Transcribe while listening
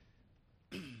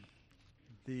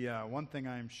The one thing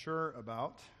I am sure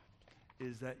about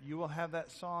is that you will have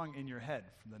that song in your head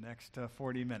for the next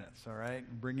 40 minutes, all right?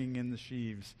 Bringing in the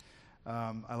sheaves.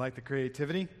 I like the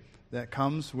creativity that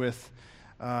comes with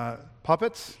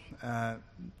puppets.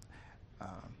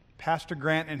 Pastor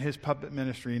Grant and his puppet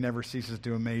ministry never ceases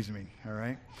to amaze me, all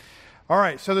right? All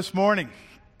right, so this morning,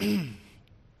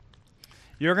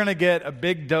 you're going to get a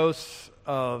big dose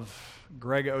of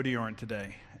Greg Odiorn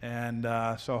today, and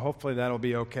so hopefully that'll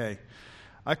be okay.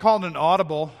 I called an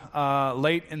audible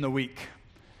late in the week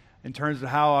in terms of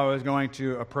how I was going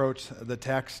to approach the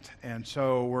text, and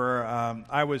so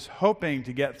I was hoping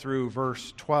to get through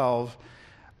verse 12,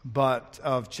 but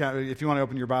if you want to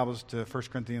open your Bibles to 1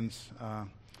 Corinthians,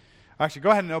 actually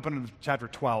go ahead and open to chapter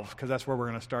 12, because that's where we're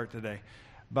going to start today.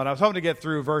 But I was hoping to get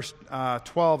through verse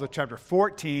 12 of chapter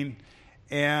 14,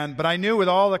 but I knew with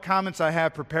all the comments I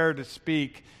have prepared to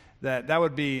speak that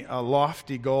would be a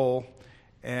lofty goal.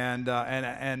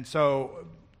 And so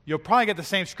you'll probably get the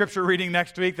same scripture reading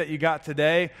next week that you got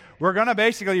today. We're going to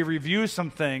basically review some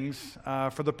things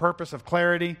for the purpose of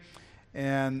clarity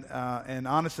and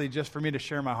honestly just for me to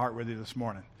share my heart with you this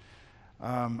morning.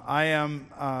 I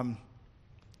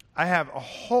have a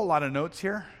whole lot of notes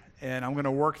here, and I'm going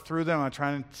to work through them. I'm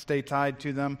trying to stay tied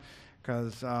to them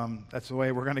because that's the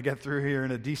way we're going to get through here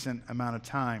in a decent amount of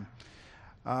time.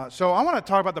 So I want to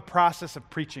talk about the process of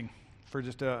preaching for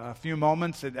just a few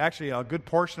moments. Actually, a good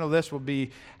portion of this will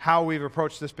be how we've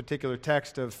approached this particular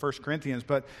text of 1 Corinthians.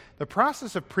 But the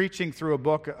process of preaching through a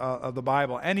book of the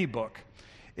Bible, any book,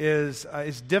 is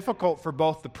difficult for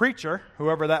both the preacher,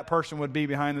 whoever that person would be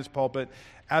behind this pulpit,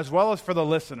 as well as for the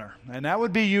listener. And that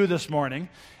would be you this morning.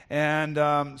 And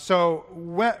so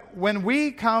when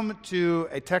we come to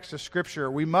a text of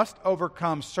Scripture, we must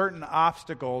overcome certain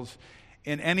obstacles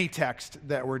in any text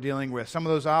that we're dealing with. Some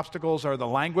of those obstacles are the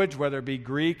language, whether it be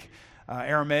Greek,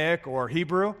 Aramaic, or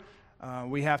Hebrew.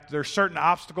 There's certain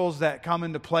obstacles that come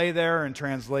into play there in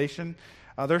translation.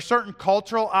 There's certain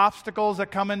cultural obstacles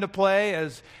that come into play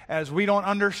as we don't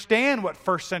understand what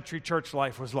first century church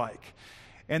life was like.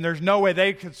 And there's no way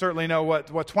they could certainly know what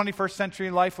 21st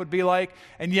century life would be like.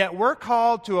 And yet we're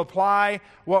called to apply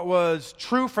what was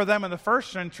true for them in the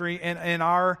first century in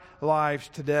our lives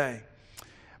today.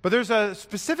 But there's a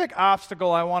specific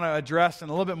obstacle I want to address in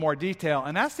a little bit more detail,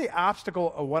 and that's the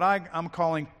obstacle of what I'm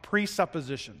calling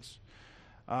presuppositions.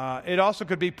 It also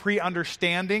could be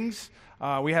pre-understandings.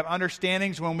 We have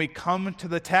understandings when we come to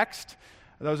the text.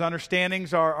 Those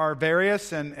understandings are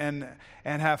various and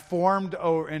have formed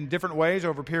in different ways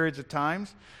over periods of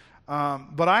times.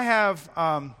 But I have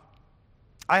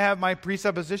my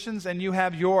presuppositions, and you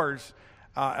have yours,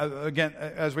 again,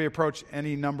 as we approach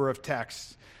any number of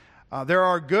texts. There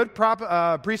are good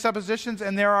presuppositions,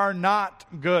 and there are not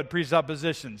good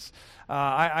presuppositions.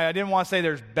 I didn't want to say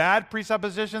there's bad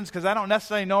presuppositions, because I don't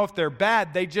necessarily know if they're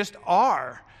bad. They just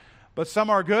are. But some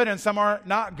are good, and some are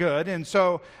not good. And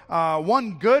so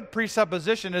one good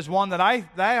presupposition is one that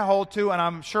I hold to, and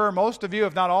I'm sure most of you,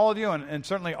 if not all of you, and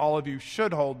certainly all of you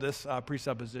should hold this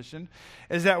presupposition,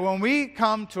 is that when we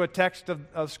come to a text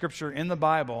of Scripture in the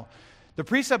Bible, the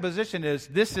presupposition is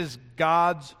this is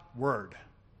God's Word.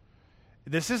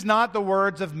 This is not the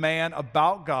words of man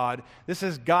about God. This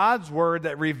is God's Word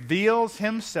that reveals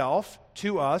Himself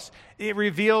to us. It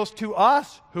reveals to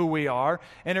us who we are,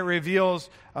 and it reveals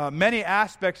many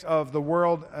aspects of the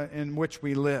world in which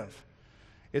we live.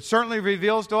 It certainly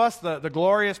reveals to us the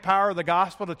glorious power of the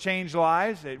gospel to change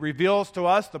lives. It reveals to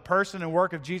us the person and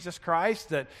work of Jesus Christ,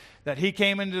 that He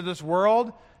came into this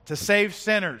world to save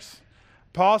sinners.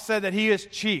 Paul said that He is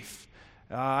chief.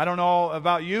 I don't know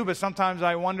about you, but sometimes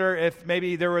I wonder if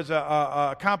maybe there was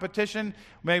a competition.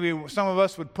 Maybe some of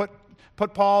us would put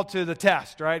Paul to the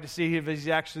test, right, to see if he's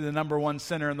actually the number one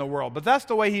sinner in the world. But that's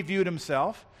the way he viewed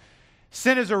himself.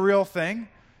 Sin is a real thing.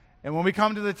 And when we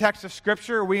come to the text of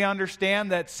Scripture, we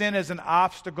understand that sin is an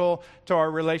obstacle to our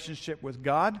relationship with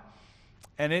God,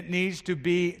 and it needs to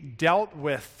be dealt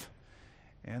with.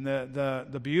 And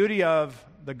the beauty of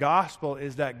the gospel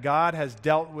is that God has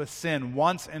dealt with sin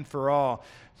once and for all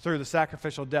through the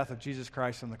sacrificial death of Jesus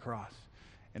Christ on the cross.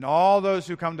 And all those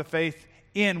who come to faith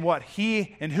in what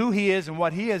He and who He is and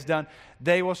what He has done,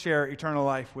 they will share eternal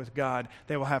life with God.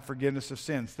 They will have forgiveness of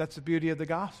sins. That's the beauty of the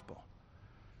gospel.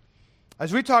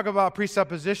 As we talk about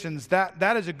presuppositions,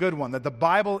 that is a good one, that the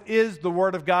Bible is the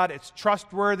Word of God. It's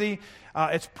trustworthy.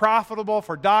 It's profitable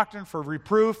for doctrine, for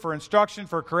reproof, for instruction,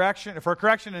 for correction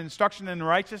and instruction in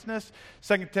righteousness,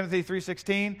 2 Timothy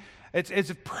 3:16.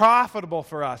 It's profitable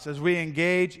for us as we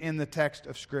engage in the text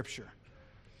of Scripture.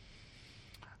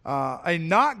 A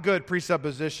not good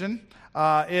presupposition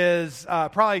is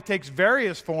probably takes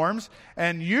various forms,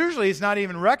 and usually it's not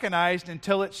even recognized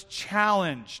until it's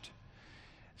challenged.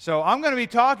 So I'm going to be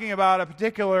talking about a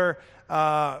particular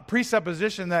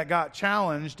presupposition that got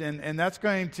challenged, and that's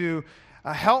going to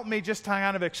help me just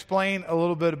kind of explain a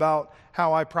little bit about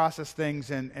how I process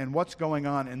things and what's going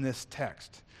on in this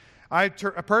text. I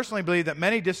personally believe that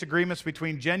many disagreements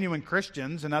between genuine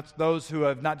Christians, and that's those who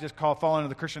have not just fallen under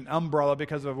the Christian umbrella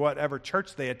because of whatever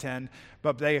church they attend,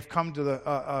 but they have come to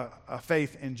a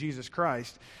faith in Jesus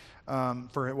Christ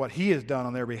for what He has done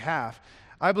on their behalf.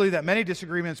 I believe that many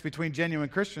disagreements between genuine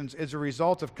Christians is a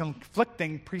result of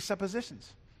conflicting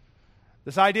presuppositions.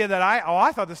 This idea that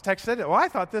I thought this text said it. Well, I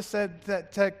thought this said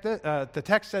that the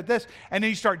text said this, and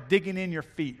then you start digging in your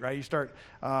feet, right? You start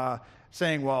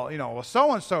saying, well,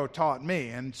 so-and-so taught me.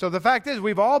 And so the fact is,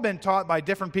 we've all been taught by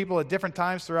different people at different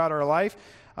times throughout our life,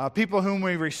 people whom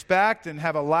we respect and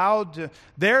have allowed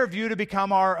their view to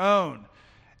become our own.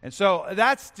 And so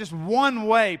that's just one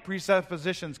way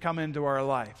presuppositions come into our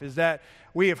life, is that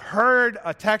we have heard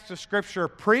a text of Scripture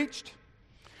preached.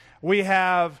 We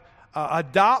have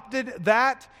adopted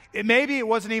that. Maybe it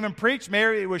wasn't even preached.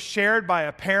 Maybe it was shared by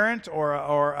a parent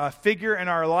or a figure in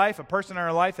our life, a person in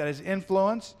our life that has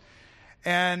influence.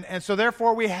 And so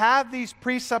therefore we have these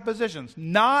presuppositions.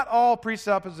 Not all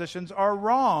presuppositions are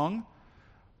wrong,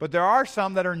 but there are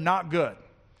some that are not good.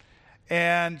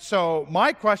 And so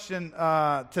my question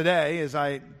today, as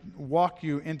I walk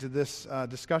you into this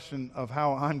discussion of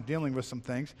how I'm dealing with some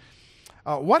things,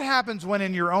 what happens when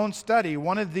in your own study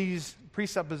one of these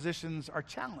presuppositions are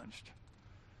challenged?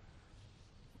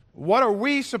 What are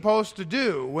we supposed to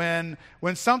do when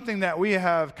something that we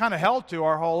have kind of held to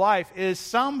our whole life is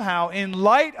somehow, in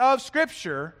light of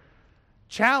Scripture,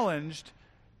 challenged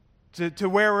to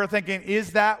where we're thinking,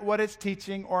 is that what it's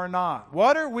teaching or not?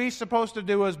 What are we supposed to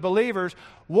do as believers?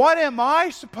 What am I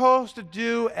supposed to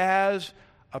do as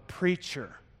a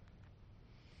preacher?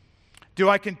 Do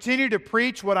I continue to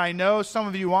preach what I know some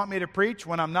of you want me to preach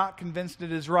when I'm not convinced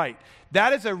it is right?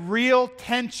 That is a real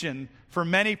tension for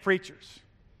many preachers.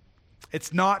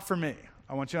 It's not for me.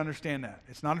 I want you to understand that.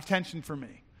 It's not a tension for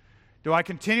me. Do I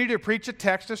continue to preach a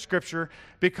text of Scripture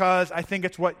because I think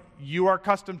it's what you are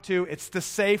accustomed to? It's the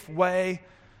safe way.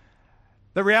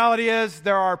 The reality is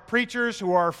there are preachers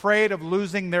who are afraid of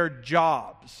losing their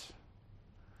jobs.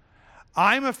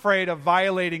 I'm afraid of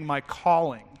violating my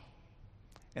calling.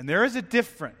 And there is a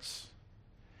difference.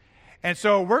 And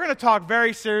so we're going to talk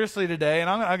very seriously today,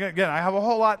 and again, I have a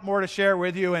whole lot more to share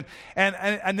with you,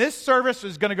 and this service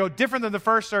is going to go different than the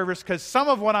first service because some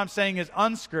of what I'm saying is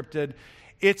unscripted.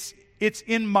 It's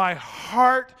in my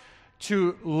heart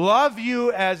to love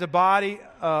you as a body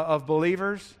of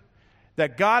believers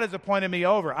that God has appointed me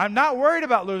over. I'm not worried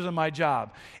about losing my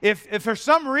job. If for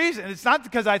some reason, it's not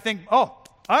because I think,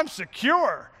 I'm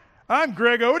secure. I'm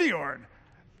Greg Odiorn.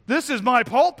 This is my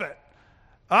pulpit.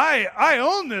 I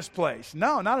own this place.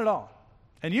 No, not at all.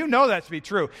 And you know that to be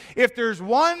true. If there's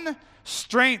one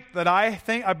strength that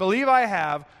I believe I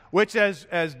have, which as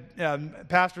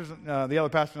pastors, the other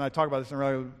pastor and I talk about this on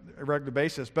a regular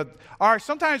basis, but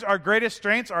sometimes our greatest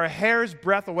strengths are a hair's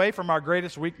breadth away from our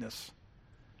greatest weakness.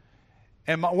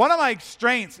 And one of my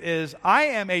strengths is I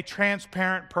am a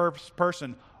transparent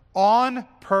person on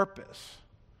purpose.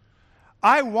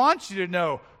 I want you to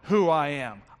know who I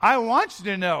am. I want you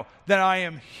to know that I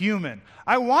am human.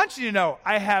 I want you to know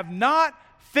I have not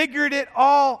figured it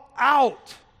all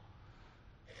out.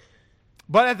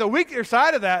 But at the weaker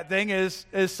side of that thing is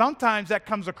sometimes that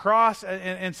comes across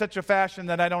in such a fashion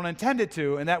that I don't intend it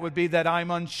to, and that would be that I'm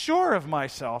unsure of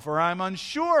myself, or I'm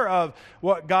unsure of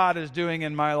what God is doing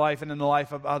in my life and in the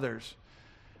life of others.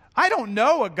 I don't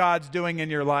know what God's doing in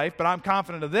your life, but I'm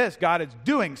confident of this: God is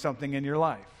doing something in your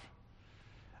life.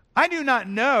 I do not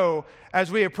know,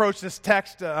 as we approach this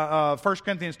text, 1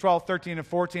 Corinthians 12, 13, and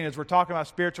 14, as we're talking about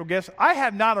spiritual gifts, I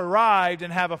have not arrived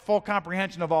and have a full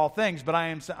comprehension of all things, but I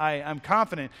am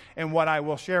confident in what I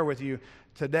will share with you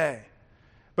today.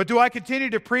 But do I continue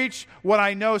to preach what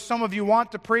I know some of you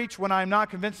want to preach when I'm not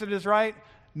convinced it is right?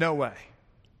 No way.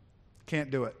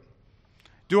 Can't do it.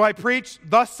 Do I preach,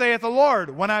 thus saith the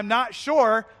Lord, when I'm not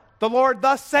sure the Lord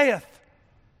thus saith?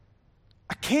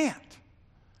 I can't.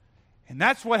 And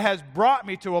that's what has brought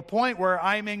me to a point where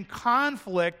I'm in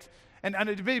conflict, and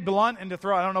to be blunt and to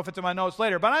throw, I don't know if it's in my notes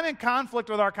later, but I'm in conflict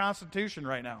with our Constitution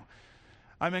right now.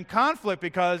 I'm in conflict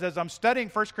because as I'm studying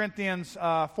 1 Corinthians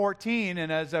 14,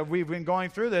 and as we've been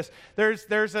going through this,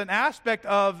 there's an aspect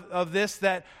of this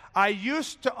that I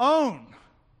used to own.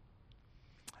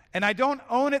 And I don't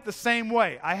own it the same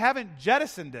way. I haven't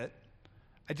jettisoned it,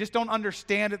 I just don't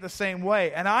understand it the same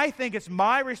way. And I think it's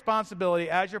my responsibility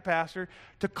as your pastor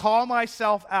to call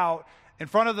myself out in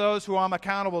front of those who I'm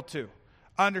accountable to,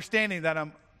 understanding that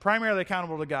I'm primarily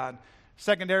accountable to God,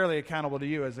 secondarily accountable to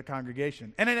you as a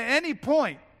congregation. And at any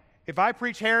point, if I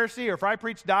preach heresy or if I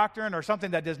preach doctrine or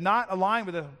something that does not align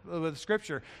with the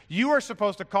Scripture, you are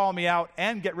supposed to call me out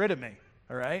and get rid of me,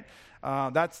 all right?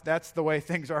 That's the way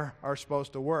things are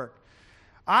supposed to work.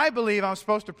 I believe I'm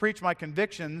supposed to preach my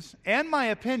convictions and my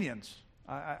opinions.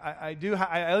 I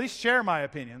at least share my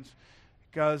opinions,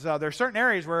 because there are certain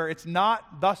areas where it's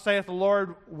not thus saith the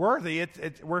Lord worthy.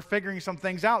 We're figuring some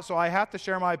things out, so I have to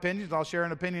share my opinions. I'll share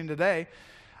an opinion today.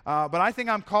 But I think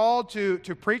I'm called to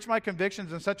preach my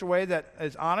convictions in such a way that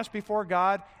is honest before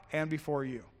God and before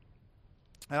you.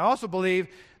 And I also believe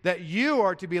that you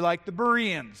are to be like the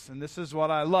Bereans, and this is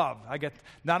what I love.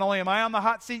 Not only am I on the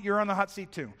hot seat, you're on the hot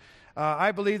seat too.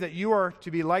 I believe that you are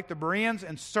to be like the Bereans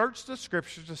and search the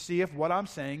Scriptures to see if what I'm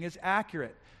saying is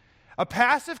accurate. A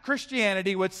passive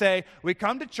Christianity would say, we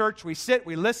come to church, we sit,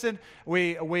 we listen,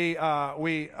 we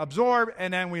absorb,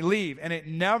 and then we leave. And it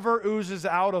never oozes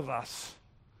out of us.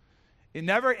 It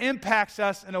never impacts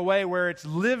us in a way where it's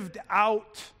lived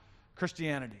out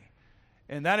Christianity.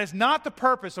 And that is not the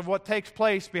purpose of what takes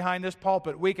place behind this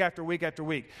pulpit week after week after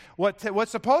week.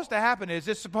 What's supposed to happen is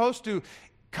it's supposed to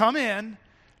come in,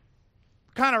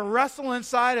 kind of wrestle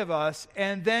inside of us,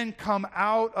 and then come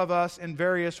out of us in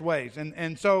various ways.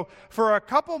 And so for a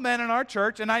couple men in our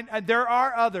church, and there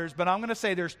are others, but I'm going to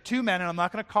say there's two men, and I'm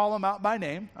not going to call them out by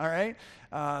name, all right?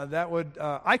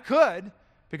 I could,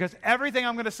 because everything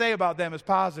I'm going to say about them is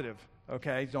positive,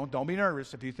 okay? Don't be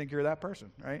nervous if you think you're that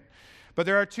person, right? But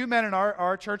there are two men in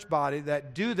our church body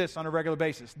that do this on a regular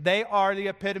basis. They are the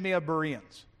epitome of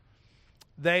Bereans.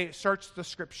 They search the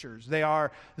Scriptures. They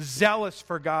are zealous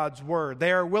for God's Word.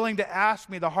 They are willing to ask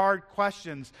me the hard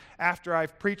questions after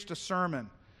I've preached a sermon.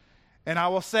 And I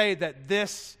will say that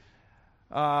this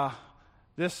flow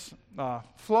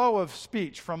of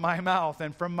speech from my mouth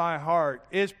and from my heart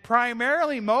is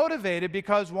primarily motivated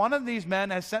because one of these men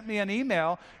has sent me an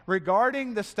email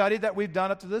regarding the study that we've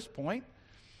done up to this point.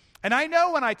 And I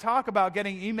know when I talk about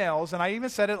getting emails, and I even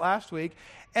said it last week,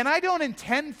 and I don't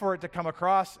intend for it to come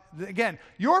across, again,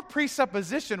 your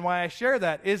presupposition why I share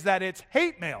that is that it's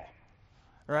hate mail,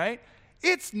 right?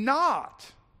 It's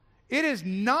not. It is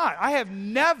not. I have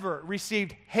never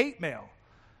received hate mail.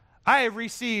 I have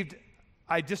received,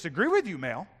 I disagree with you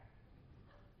mail,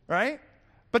 right?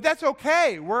 But that's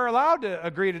okay. We're allowed to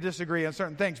agree to disagree on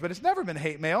certain things, but it's never been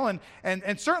hate mail.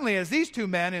 And certainly as these two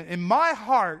men, in my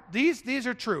heart, these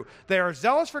are true. They are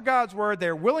zealous for God's Word.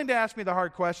 They're willing to ask me the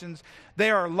hard questions.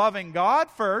 They are loving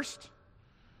God first.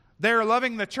 They're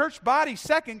loving the church body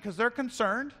second because they're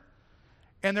concerned.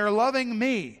 And they're loving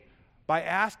me by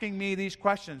asking me these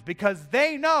questions because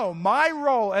they know my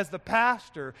role as the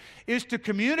pastor is to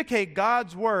communicate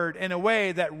God's Word in a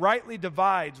way that rightly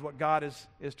divides what God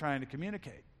is trying to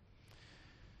communicate.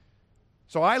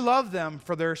 So I love them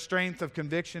for their strength of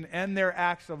conviction and their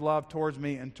acts of love towards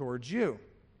me and towards you.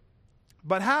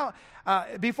 But how,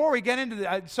 before we get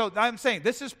into so I'm saying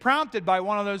this is prompted by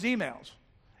one of those emails.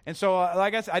 And so,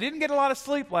 like I said, I didn't get a lot of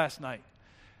sleep last night.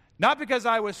 Not because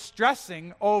I was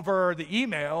stressing over the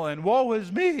email and woe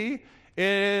is me,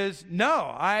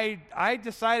 I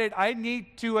decided I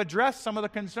need to address some of the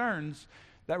concerns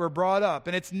that were brought up.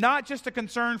 And it's not just a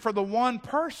concern for the one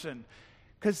person,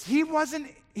 because he wasn't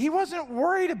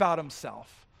worried about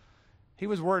himself. He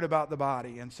was worried about the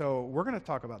body. And so we're going to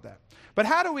talk about that. But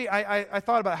I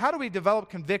thought about how do we develop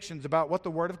convictions about what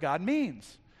the Word of God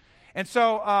means? And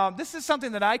so this is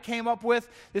something that I came up with.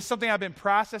 This is something I've been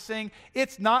processing.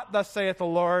 It's not thus saith the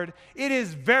Lord. It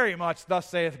is very much thus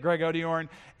saith Greg Odiorn.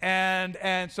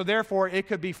 And so therefore it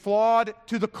could be flawed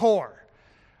to the core.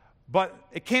 But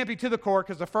it can't be to the core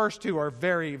because the first two are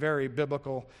very, very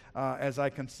biblical as I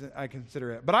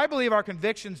consider it. But I believe our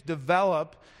convictions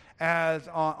develop as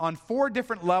on four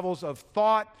different levels of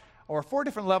thought, or four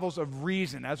different levels of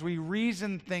reason as we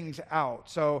reason things out.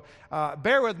 So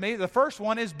bear with me. The first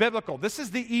one is biblical. This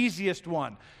is the easiest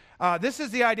one. This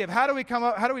is the idea of how do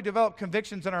we develop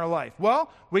convictions in our life? Well,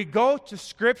 we go to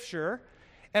Scripture,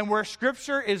 and where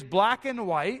Scripture is black and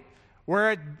white,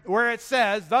 where it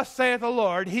says, thus saith the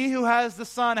Lord, he who has the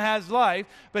Son has life,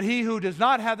 but he who does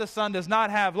not have the Son does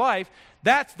not have life,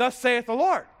 that's thus saith the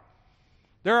Lord.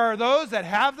 There are those that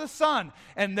have the Son,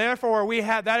 and therefore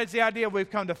that is the idea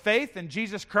we've come to faith in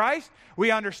Jesus Christ.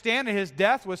 We understand that His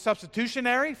death was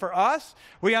substitutionary for us.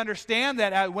 We understand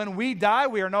that when we die,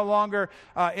 we are no longer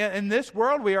in this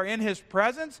world. We are in His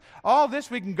presence. All this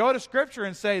we can go to Scripture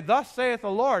and say, thus saith the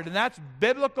Lord, and that's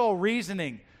biblical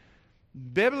reasoning.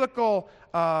 Biblical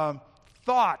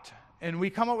thought, and we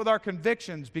come up with our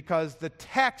convictions because the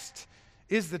text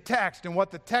is the text, and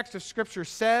what the text of Scripture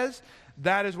says,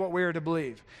 that is what we are to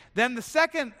believe. Then the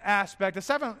second aspect, the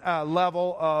second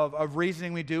level of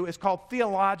reasoning we do is called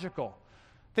theological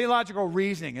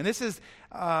reasoning. And this is,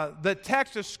 the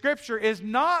text of Scripture is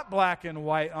not black and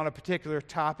white on a particular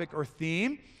topic or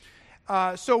theme.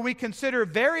 So we consider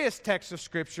various texts of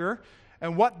Scripture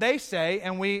and what they say,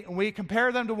 and we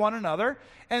compare them to one another.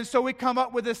 And so we come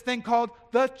up with this thing called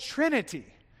the Trinity.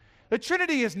 The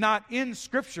Trinity is not in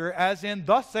Scripture as in,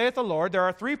 thus saith the Lord. There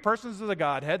are three persons of the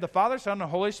Godhead, the Father, Son, and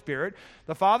Holy Spirit.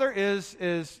 The Father is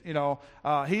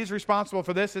He's responsible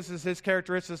for this. This is His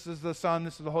characteristics. This is the Son.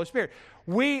 This is the Holy Spirit.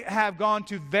 We have gone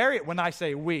to when I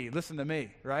say we, listen to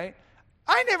me, right?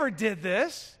 I never did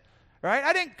this, right?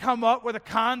 I didn't come up with a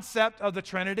concept of the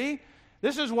Trinity.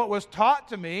 This is what was taught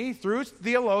to me through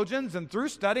theologians and through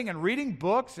studying and reading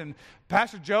books. And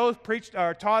Pastor Joe preached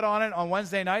or taught on it on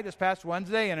Wednesday night, this past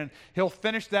Wednesday, and he'll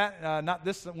finish that not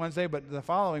this Wednesday, but the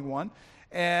following one.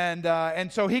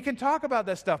 And so he can talk about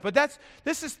this stuff. But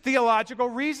this is theological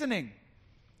reasoning.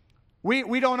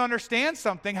 We don't understand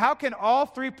something. How can all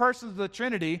three persons of the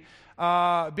Trinity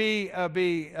be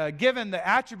given the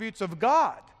attributes of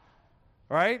God,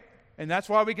 right? And that's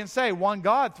why we can say one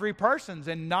God, three persons,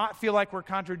 and not feel like we're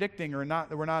contradicting or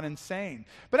we're not insane.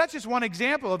 But that's just one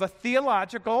example of a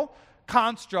theological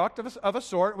construct of a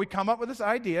sort. We come up with this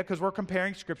idea because we're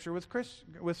comparing Scripture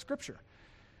with Scripture.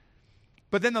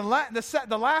 But then the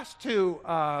last two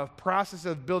processes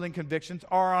of building convictions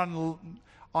are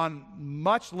on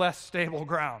much less stable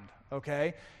ground,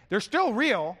 okay? They're still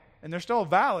real, and they're still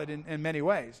valid in many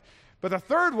ways. But the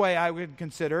third way I would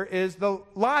consider is the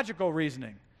logical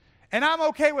reasoning. And I'm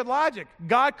okay with logic.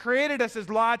 God created us as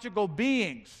logical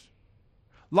beings.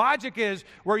 Logic is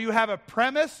where you have a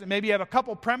premise, and maybe you have a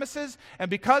couple premises,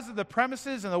 and because of the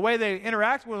premises and the way they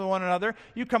interact with one another,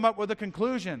 you come up with a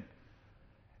conclusion.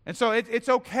 And so it's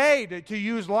okay to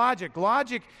use logic.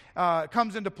 Logic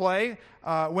comes into play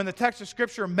when the text of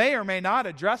Scripture may or may not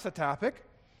address a topic,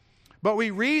 but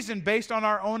we reason based on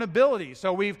our own abilities.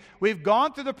 So we've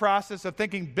gone through the process of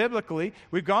thinking biblically.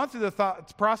 We've gone through the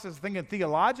process of thinking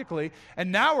theologically,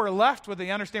 and now we're left with the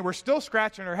understanding. We're still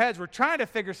scratching our heads. We're trying to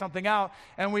figure something out,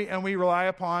 and we rely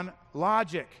upon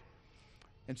logic.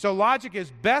 And so logic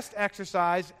is best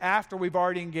exercised after we've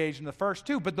already engaged in the first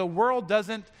two. But the world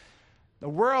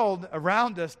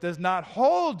around us does not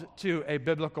hold to a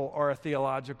biblical or a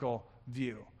theological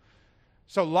view.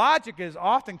 So logic is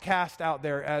often cast out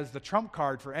there as the trump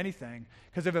card for anything,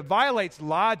 because if it violates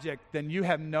logic, then you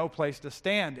have no place to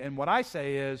stand. And what I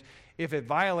say is, if it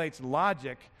violates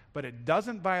logic, but it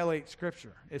doesn't violate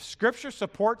Scripture, if Scripture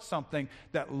supports something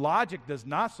that logic does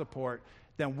not support,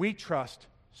 then we trust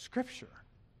Scripture,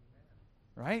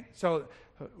 right? So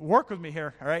work with me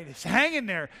here, all right? Just hang in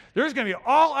there. There's going to be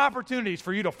all opportunities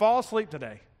for you to fall asleep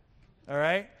today, all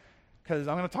right? Because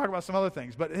I'm going to talk about some other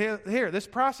things. But here, this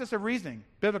process of reasoning,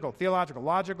 biblical, theological,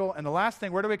 logical, and the last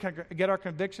thing, where do we get our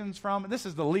convictions from? This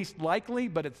is the least likely,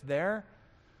 but it's there.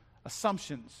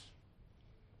 Assumptions.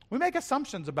 We make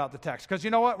assumptions about the text because you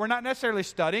know what? We're not necessarily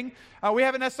studying. We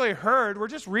haven't necessarily heard. We're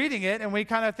just reading it, and we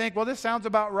kind of think, well, this sounds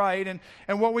about right.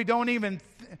 And what we don't even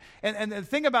and the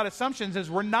thing about assumptions is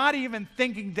we're not even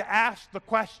thinking to ask the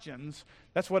questions.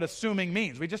 That's what assuming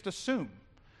means. We just assume.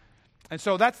 And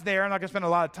so that's there. I'm not going to spend a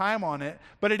lot of time on it,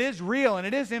 but it is real and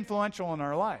it is influential in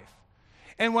our life.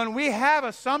 And when we have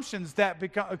assumptions that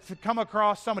come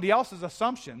across somebody else's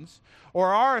assumptions,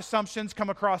 or our assumptions come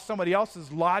across somebody else's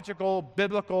logical,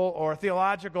 biblical, or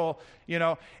theological,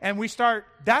 and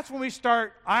that's when we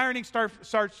start, iron starts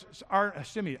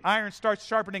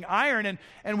sharpening iron,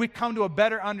 and we come to a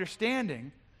better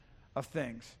understanding of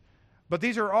things. But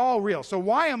these are all real. So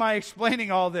why am I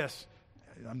explaining all this?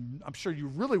 I'm sure you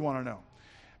really want to know.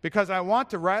 Because I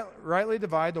want to rightly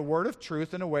divide the word of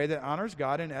truth in a way that honors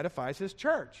God and edifies His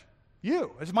church.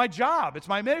 It's my job. It's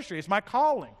my ministry. It's my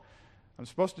calling. I'm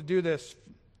supposed to do this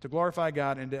to glorify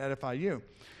God and to edify you.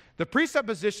 The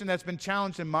presupposition that's been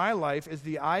challenged in my life is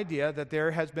the idea that there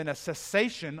has been a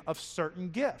cessation of certain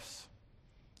gifts.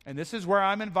 And this is where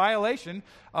I'm in violation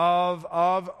of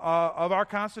our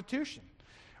Constitution.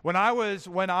 When I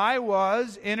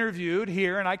was interviewed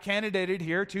here and I candidated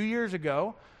here 2 years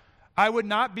ago, I would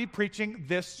not be preaching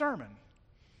this sermon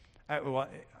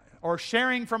or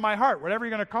sharing from my heart, whatever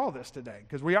you're going to call this today,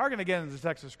 because we are going to get into the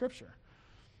text of Scripture.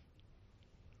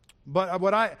 But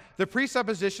the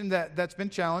presupposition that's been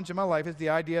challenged in my life is the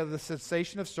idea of the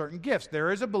cessation of certain gifts.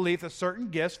 There is a belief that certain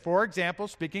gifts, for example,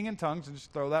 speaking in tongues, and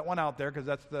just throw that one out there because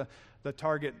that's the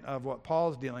target of what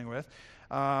Paul is dealing with.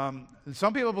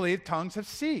 Some people believe tongues have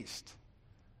ceased.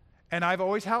 And I've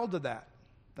always held to that.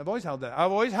 I've always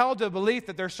held to the belief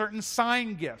that there are certain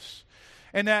sign gifts.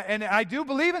 And I do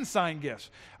believe in sign gifts.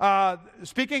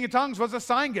 Speaking in tongues was a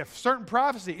sign gift. Certain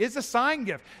prophecy is a sign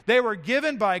gift. They were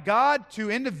given by God to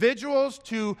individuals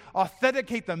to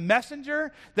authenticate the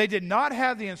messenger. They did not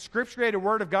have the inscripturated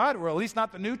Word of God, or at least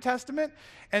not the New Testament.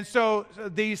 And so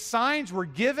these signs were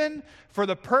given for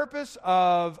the purpose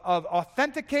of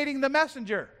authenticating the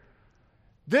messenger.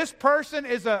 This person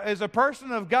is a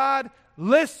person of God.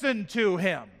 Listen to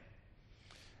him.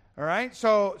 All right,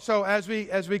 so as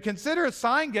we consider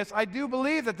sign gifts, I do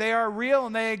believe that they are real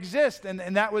and they exist,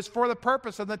 and that was for the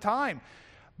purpose of the time.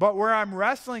 But where I'm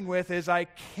wrestling with is I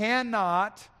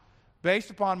cannot, based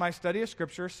upon my study of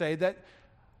Scripture, say that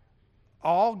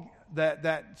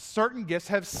that certain gifts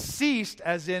have ceased,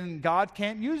 as in God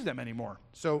can't use them anymore.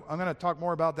 So I'm going to talk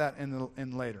more about that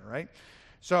in later, right?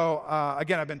 So,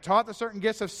 again, I've been taught that certain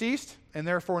gifts have ceased and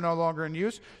therefore no longer in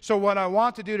use. So what I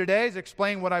want to do today is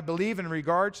explain what I believe in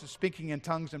regards to speaking in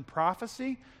tongues and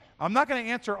prophecy. I'm not going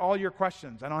to answer all your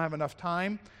questions. I don't have enough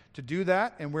time to do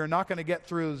that, and we're not going to get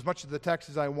through as much of the text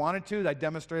as I wanted to. I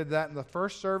demonstrated that in the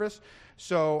first service.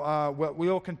 So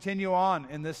we'll continue on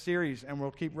in this series, and we'll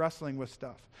keep wrestling with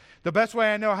stuff. The best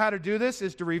way I know how to do this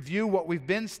is to review what we've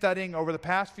been studying over the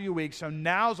past few weeks. So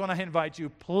now's when I invite you,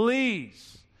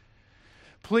 please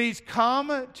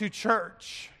come to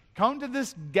church. Come to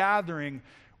this gathering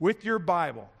with your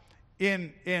Bible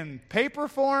in paper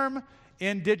form,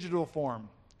 in digital form.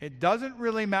 It doesn't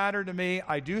really matter to me.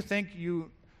 I do think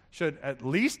you should at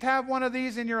least have one of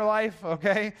these in your life,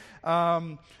 okay?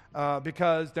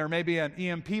 Because there may be an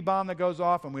EMP bomb that goes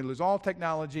off and we lose all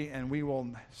technology and we will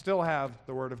still have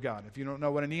the Word of God. If you don't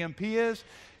know what an EMP is,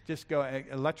 just go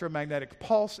electromagnetic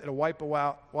pulse. It'll wipe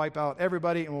out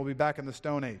everybody, and we'll be back in the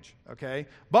Stone Age, okay?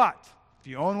 But if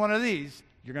you own one of these,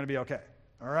 you're going to be okay.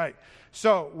 All right.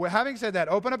 So having said that,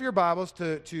 open up your Bibles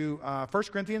to 1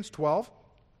 Corinthians 12,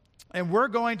 and we're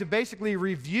going to basically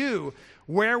review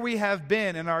where we have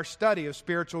been in our study of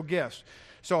spiritual gifts.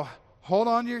 So hold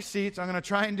on to your seats. I'm going to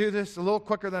try and do this a little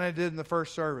quicker than I did in the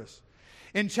first service.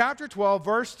 In chapter 12,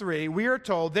 verse 3, we are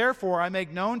told, "Therefore I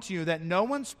make known to you that no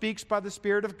one speaking by the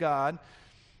Spirit of God,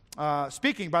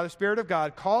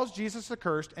 calls Jesus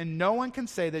accursed, and no one can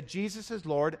say that Jesus is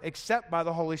Lord except by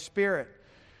the Holy Spirit."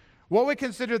 What we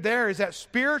consider there is that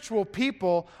spiritual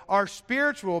people are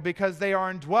spiritual because they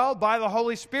are indwelled by the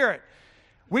Holy Spirit.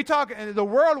 The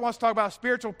world wants to talk about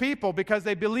spiritual people because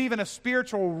they believe in a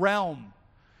spiritual realm.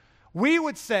 We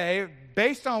would say,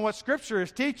 based on what Scripture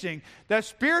is teaching, that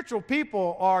spiritual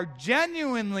people are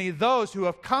genuinely those who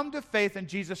have come to faith in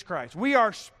Jesus Christ. We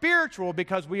are spiritual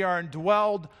because we are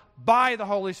indwelled by the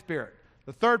Holy Spirit,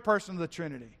 the third person of the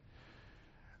Trinity.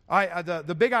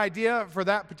 The big idea for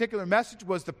that particular message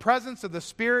was the presence of the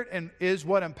Spirit and is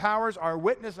what empowers our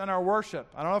witness and our worship.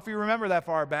 I don't know if you remember that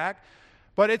far back,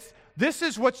 but this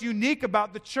is what's unique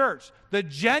about the church. The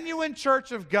genuine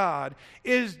church of God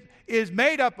is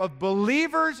made up of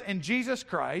believers in Jesus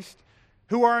Christ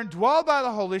who are indwelled by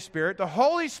the Holy Spirit. The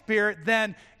Holy Spirit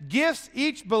then gifts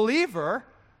each believer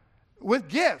with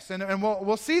gifts. And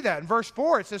we'll see that. In verse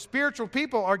 4, it says spiritual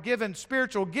people are given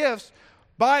spiritual gifts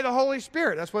by the Holy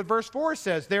Spirit. That's what verse 4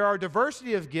 says. There are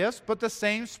diversity of gifts, but the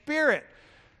same Spirit.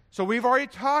 So we've already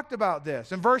talked about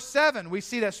this. In verse 7, we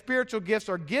see that spiritual gifts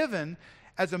are given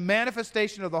as a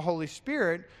manifestation of the Holy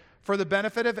Spirit for the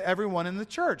benefit of everyone in the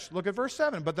church. Look at verse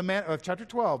 7 of chapter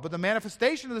 12. But the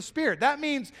manifestation of the Spirit, that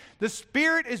means the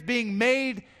Spirit is being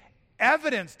made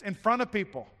evidenced in front of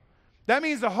people. That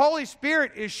means the Holy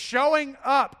Spirit is showing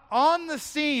up on the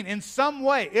scene in some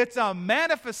way. It's a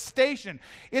manifestation.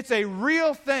 It's a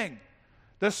real thing.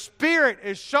 The Spirit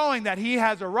is showing that He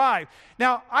has arrived.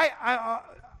 Now,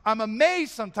 I'm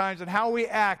amazed sometimes at how we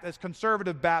act as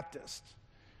conservative Baptists.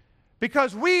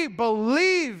 Because we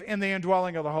believe in the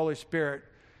indwelling of the Holy Spirit,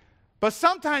 but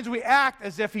sometimes we act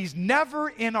as if He's never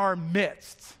in our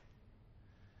midst.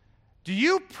 Do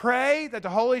you pray that the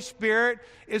Holy Spirit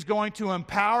is going to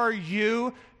empower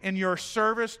you in your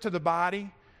service to the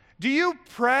body? Do you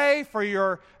pray for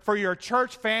your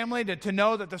church family to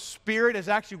know that the Spirit is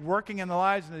actually working in the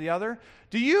lives of the other?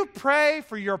 Do you pray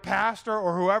for your pastor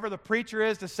or whoever the preacher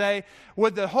is to say,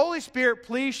 would the Holy Spirit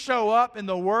please show up in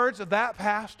the words of that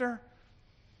pastor?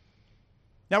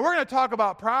 Now, we're going to talk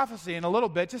about prophecy in a little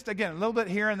bit, just again, a little bit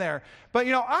here and there. But,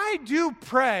 I do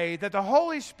pray that the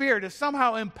Holy Spirit is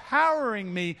somehow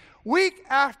empowering me week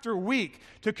after week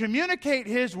to communicate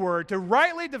His Word, to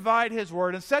rightly divide His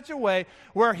Word in such a way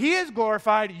where He is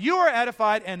glorified, you are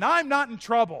edified, and I'm not in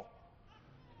trouble.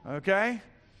 Okay?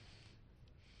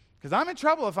 Because I'm in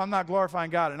trouble if I'm not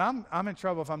glorifying God, and I'm in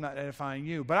trouble if I'm not edifying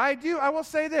you. But I will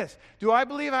say this. Do I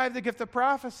believe I have the gift of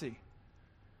prophecy?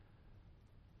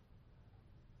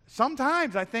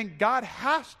 Sometimes I think God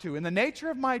has to. In the nature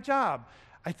of my job,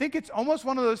 I think it's almost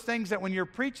one of those things that when you're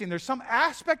preaching, there's some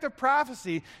aspect of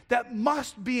prophecy that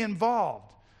must be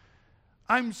involved.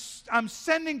 I'm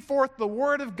sending forth the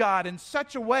Word of God in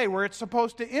such a way where it's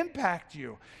supposed to impact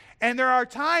you. And there are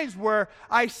times where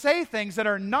I say things that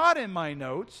are not in my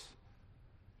notes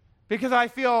because I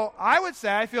feel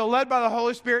led by the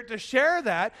Holy Spirit to share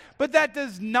that, but that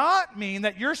does not mean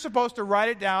that you're supposed to write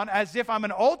it down as if I'm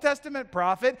an Old Testament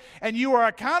prophet and you are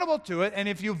accountable to it, and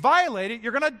if you violate it,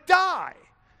 you're going to die.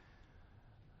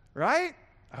 Right?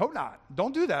 I hope not.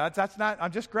 Don't do that. That's not,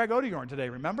 I'm just Greg Odeorn today,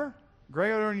 remember?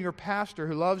 Greg Odeorn, your pastor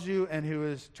who loves you and who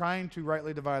is trying to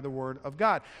rightly divide the Word of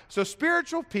God. So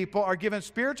spiritual people are given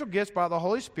spiritual gifts by the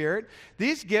Holy Spirit.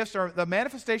 These gifts are the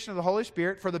manifestation of the Holy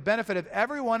Spirit for the benefit of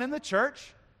everyone in the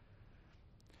church.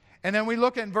 And then we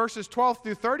look at verses 12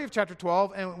 through 30 of chapter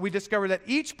 12, and we discover that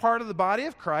each part of the body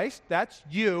of Christ, that's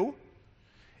you,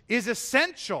 is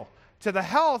essential to the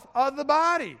health of the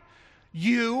body.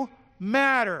 You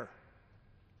matter.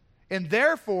 And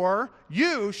therefore,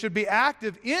 you should be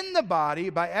active in the body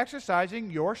by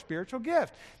exercising your spiritual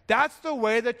gift. That's the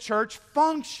way the church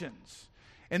functions.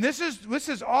 And this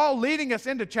is all leading us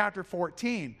into chapter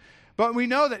 14. But we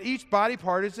know that each body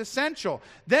part is essential.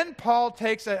 Then Paul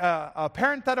takes a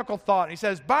parenthetical thought. He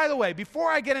says, by the way,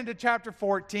 before I get into chapter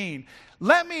 14,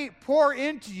 let me pour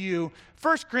into you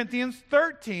 1 Corinthians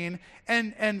 13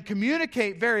 and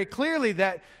communicate very clearly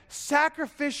that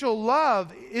sacrificial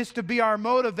love is to be our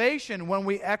motivation when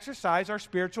we exercise our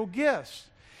spiritual gifts.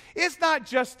 It's not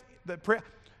just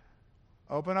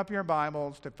open up your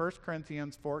Bibles to 1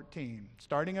 Corinthians 14.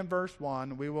 Starting in verse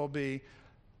 1,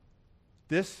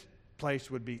 this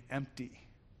place would be empty,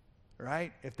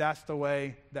 right? If that's the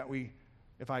way that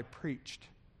if I preached.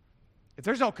 If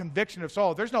there's no conviction of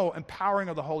soul, if there's no empowering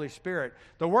of the Holy Spirit,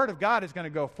 the Word of God is going to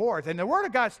go forth. And the Word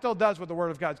of God still does what the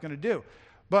Word of God is going to do.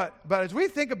 But as we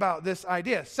think about this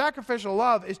idea, sacrificial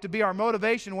love is to be our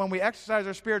motivation when we exercise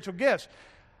our spiritual gifts.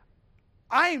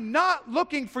 I'm not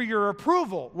looking for your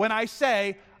approval when I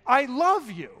say, I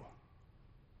love you.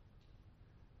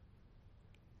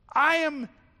 I am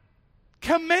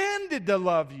commanded to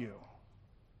love you.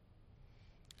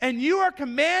 And you are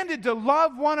commanded to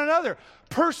love one another.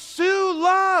 Pursue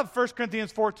love, 1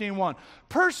 Corinthians 14:1.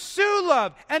 Pursue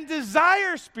love and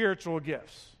desire spiritual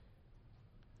gifts.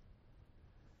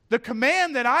 The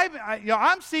command that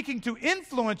I'm seeking to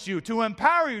influence you, to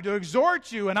empower you, to exhort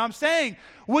you, and I'm saying,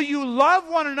 will you love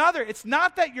one another? It's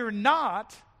not that you're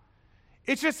not.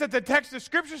 It's just that the text of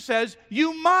Scripture says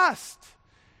you must.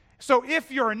 So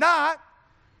if you're not,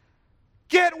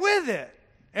 get with it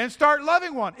and start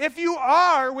loving one. If you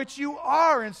are, which you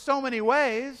are in so many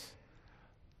ways,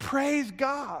 praise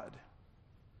God.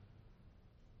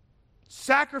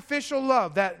 Sacrificial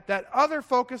love, that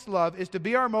other-focused love, is to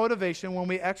be our motivation when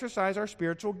we exercise our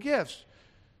spiritual gifts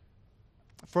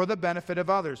for the benefit of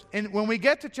others. And when we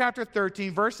get to chapter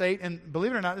 13, verse 8, and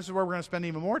believe it or not, this is where we're going to spend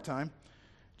even more time.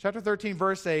 Chapter 13,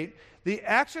 verse 8, the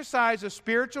exercise of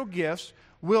spiritual gifts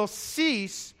will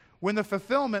cease when the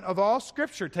fulfillment of all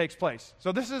Scripture takes place.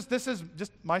 So this is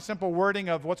just my simple wording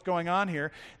of what's going on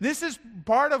here. This is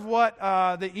part of what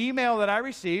the email that I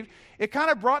received. It kind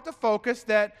of brought the focus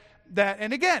that,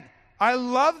 and again, I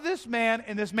love this man,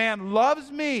 and this man loves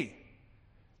me.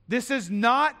 This is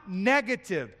not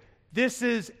negative. This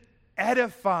is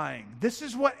edifying. This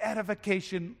is what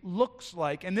edification looks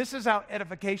like, and this is how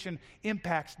edification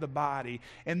impacts the body.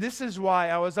 And this is why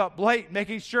I was up late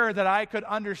making sure that I could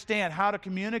understand how to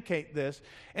communicate this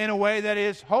in a way that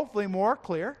is hopefully more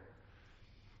clear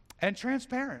and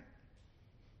transparent.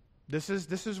 This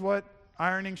is what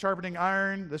ironing, sharpening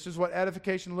iron. This is what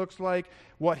edification looks like.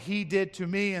 What he did to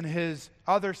me in his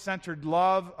other-centered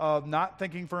love of not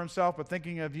thinking for himself, but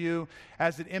thinking of you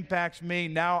as it impacts me.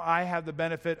 Now I have the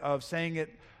benefit of saying it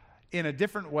in a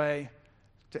different way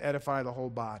to edify the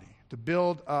whole body, to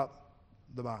build up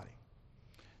the body.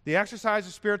 The exercise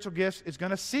of spiritual gifts is going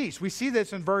to cease. We see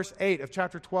this in verse 8 of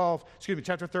chapter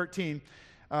 13.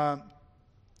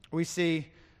 We see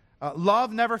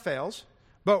love never fails.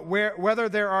 But whether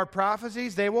there are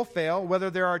prophecies, they will fail. Whether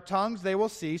there are tongues, they will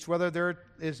cease. Whether there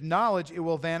is knowledge, it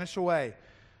will vanish away.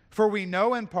 For we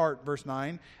know in part, verse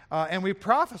 9, and we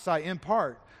prophesy in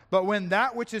part. But when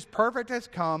that which is perfect has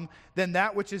come, then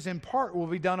that which is in part will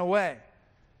be done away.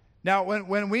 Now,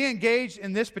 when we engage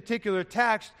in this particular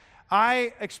text,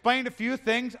 I explained a few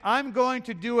things. I'm going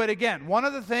to do it again. One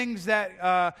of the things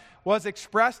that was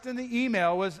expressed in the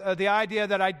email was the idea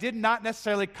that I did not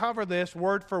necessarily cover this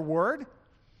word for word.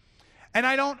 And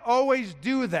I don't always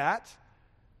do that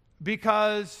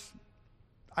because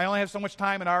I only have so much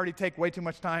time, and I already take way too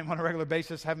much time on a regular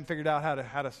basis. Haven't figured out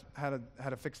how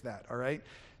to fix that. All right.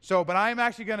 So, but I'm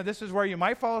actually going to. This is where you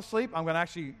might fall asleep. I'm going to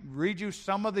actually read you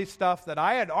some of the stuff that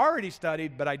I had already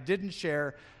studied, but I didn't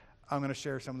share. I'm going to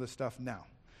share some of this stuff now.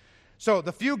 So,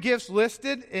 the few gifts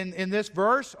listed in this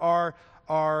verse are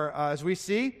as we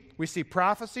see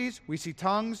prophecies, we see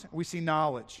tongues, we see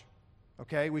knowledge.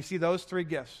 Okay, we see those three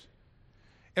gifts,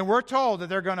 and we're told that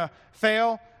they're going to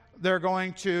fail. They're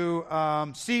going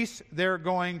to cease. They're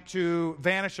going to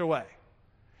vanish away.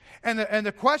 And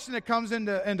the question that comes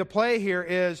into play here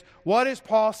is, what is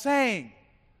Paul saying?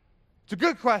 It's a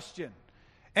good question.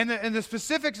 And the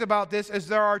specifics about this is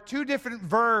there are two different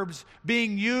verbs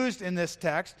being used in this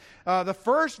text. The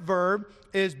first verb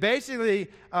is basically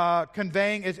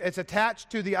conveying, it's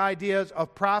attached to the ideas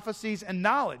of prophecies and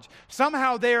knowledge.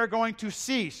 Somehow they are going to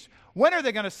cease. When are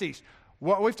they going to cease?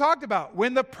 What we've talked about,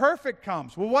 when the perfect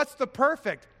comes. Well, what's the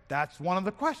perfect? That's one of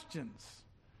the questions.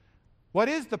 What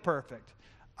is the perfect?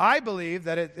 I believe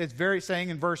that it's very saying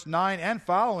in verse 9 and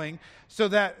following, so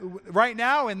that right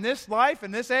now in this life,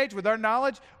 in this age, with our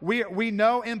knowledge, we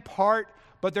know in part,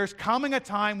 but there's coming a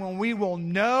time when we will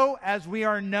know as we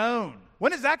are known.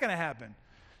 When is that going to happen?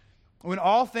 When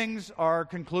all things are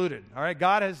concluded. All right,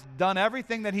 God has done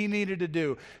everything that He needed to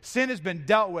do. Sin has been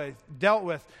dealt with.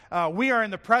 We are in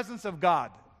the presence of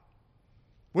God.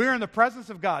 We are in the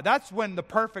presence of God. That's when the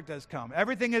perfect has come.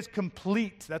 Everything is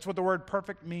complete. That's what the word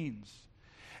perfect means.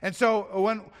 And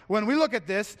so when we look at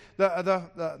this,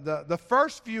 the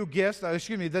first few gifts,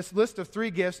 this list of three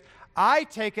gifts, I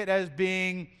take it as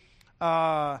being,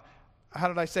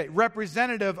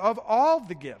 representative of all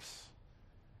the gifts.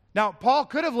 Now, Paul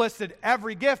could have listed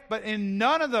every gift, but in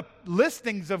none of the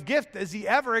listings of gift is he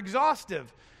ever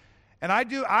exhaustive. And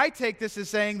I take this as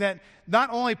saying that not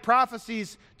only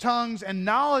prophecies, tongues, and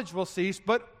knowledge will cease,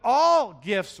 but all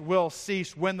gifts will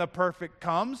cease when the perfect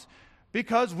comes,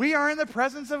 because we are in the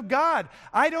presence of God.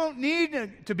 I don't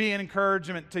need to be an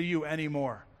encouragement to you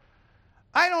anymore.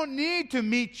 I don't need to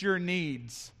meet your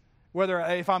needs,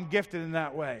 if I'm gifted in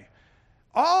that way.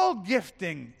 All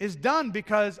gifting is done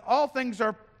because all things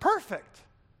are perfect.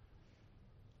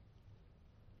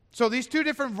 So these two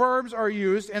different verbs are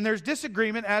used, and there's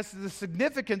disagreement as to the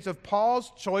significance of Paul's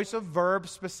choice of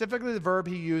verbs, specifically the verb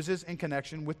he uses in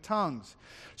connection with tongues.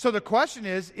 So the question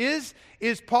is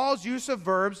Paul's use of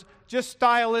verbs just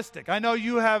stylistic? I know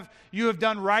you have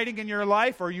done writing in your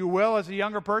life, or you will as a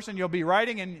younger person. You'll be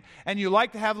writing, and you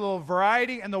like to have a little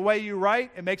variety in the way you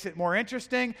write. It makes it more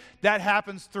interesting. That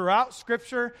happens throughout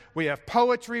Scripture. We have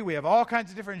poetry. We have all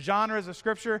kinds of different genres of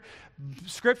Scripture.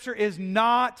 Scripture is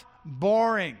not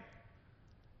boring.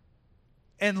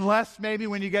 Unless maybe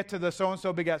when you get to the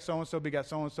so-and-so begat so-and-so begat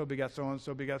so-and-so begat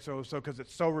so-and-so begat so-and-so, because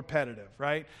it's so repetitive,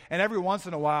 right? And every once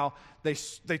in a while, they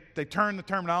turn the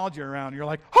terminology around. You're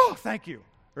like, oh, thank you,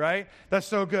 right? That's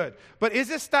so good. But is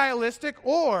it stylistic,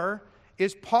 or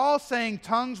is Paul saying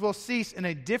tongues will cease in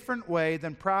a different way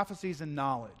than prophecies and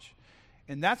knowledge?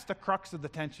 And that's the crux of the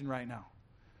tension right now.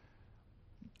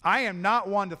 I am not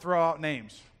one to throw out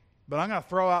names, but I'm going to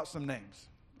throw out some names.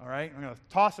 All right, I'm going to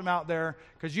toss them out there,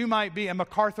 because you might be a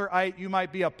MacArthurite, you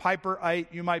might be a Piperite,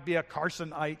 you might be a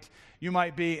Carsonite, you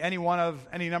might be any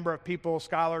number of people,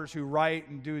 scholars who write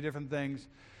and do different things.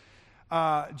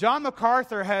 John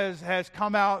MacArthur has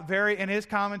come out in his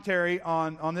commentary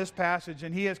on this passage,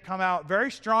 and he has come out very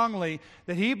strongly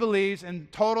that he believes in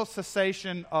total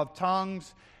cessation of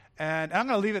tongues. And I'm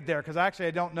going to leave it there, because actually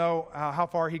I don't know how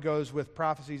far he goes with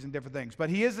prophecies and different things.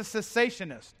 But he is a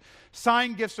cessationist.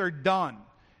 Sign gifts are done.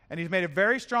 And he's made a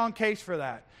very strong case for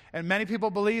that. And many people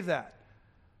believe that.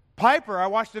 Piper, I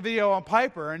watched a video on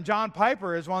Piper, and John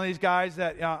Piper is one of these guys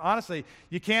that, honestly,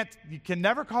 you can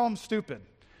never call him stupid.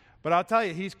 But I'll tell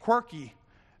you, he's quirky,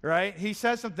 right? He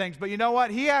says some things. But you know what?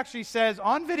 He actually says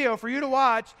on video for you to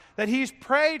watch that he's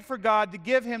prayed for God to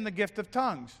give him the gift of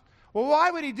tongues. Well,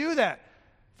 why would he do that?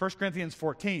 1 Corinthians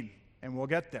 14, and we'll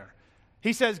get there.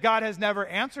 He says God has never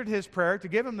answered his prayer to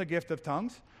give him the gift of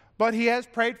tongues, but he has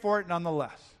prayed for it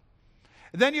nonetheless.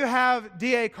 Then you have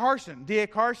D.A. Carson. D.A.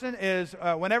 Carson is,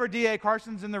 whenever D.A.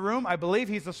 Carson's in the room, I believe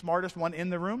he's the smartest one in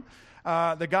the room.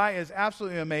 The guy is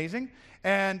absolutely amazing.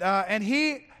 And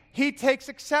he takes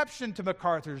exception to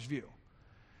MacArthur's view.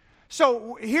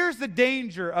 So here's the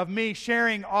danger of me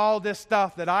sharing all this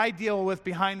stuff that I deal with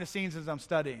behind the scenes as I'm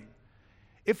studying.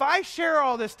 If I share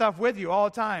all this stuff with you all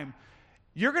the time,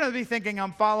 you're going to be thinking,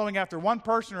 I'm following after one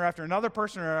person or after another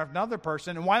person or after another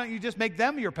person, and why don't you just make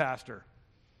them your pastor?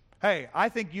 Hey, I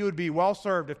think you would be well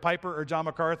served if Piper or John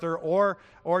MacArthur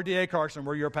or D.A. Carson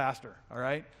were your pastor, all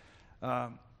right?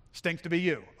 Stinks to be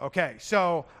you. Okay,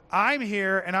 so I'm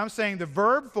here and I'm saying the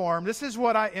verb form, this is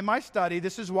what in my study,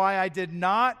 this is why I did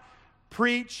not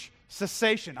preach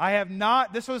cessation. I have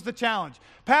not, this was the challenge.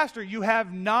 Pastor, you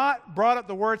have not brought up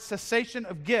the word cessation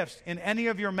of gifts in any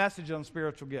of your messages on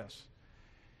spiritual gifts.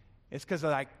 It's because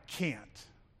I can't.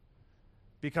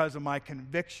 Because of my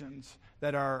convictions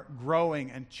that are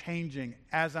growing and changing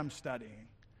as I'm studying.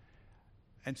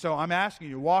 And so I'm asking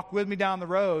you, walk with me down the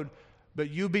road, but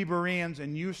you be Bereans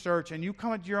and you search and you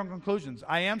come to your own conclusions.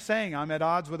 I am saying I'm at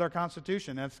odds with our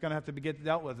Constitution. That's going to have to get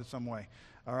dealt with in some way.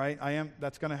 All right,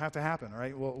 that's going to have to happen. All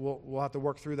right, we'll have to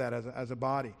work through that as a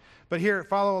body. But here,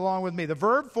 follow along with me. The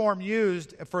verb form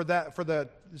used for the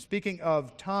speaking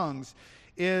of tongues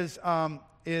is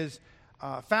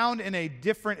found in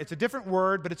it's a different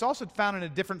word, but it's also found in a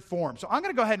different form. So I'm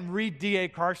going to go ahead and read D.A.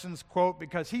 Carson's quote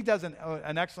because he does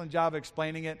an excellent job of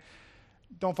explaining it.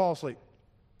 Don't fall asleep.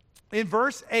 In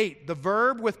verse 8, the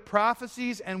verb with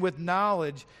prophecies and with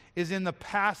knowledge is in the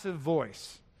passive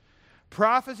voice.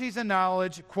 Prophecies and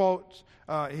knowledge,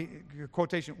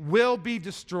 quotation, will be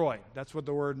destroyed. That's what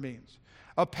the word means.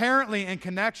 Apparently in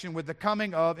connection with the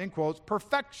coming of, in quotes,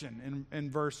 perfection in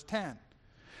verse 10.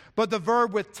 But the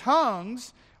verb with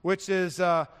tongues, which is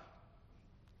a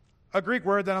Greek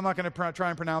word that I'm not going to try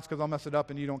and pronounce because I'll mess it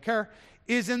up and you don't care,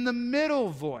 is in the middle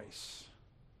voice.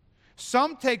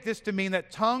 Some take this to mean that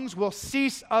tongues will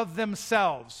cease of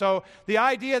themselves. So the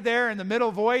idea there in the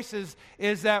middle voice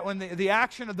is that when the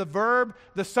action of the verb,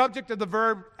 the subject of the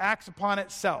verb acts upon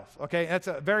itself. Okay, that's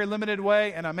a very limited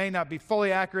way, and I may not be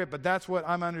fully accurate, but that's what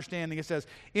I'm understanding. It says,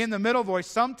 in the middle voice,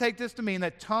 some take this to mean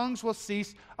that tongues will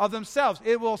cease of themselves.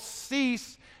 It will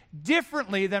cease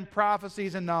differently than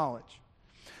prophecies and knowledge.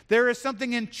 There is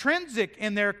something intrinsic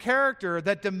in their character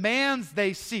that demands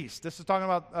they cease. This is talking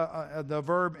about the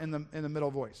verb in the middle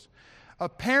voice.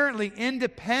 Apparently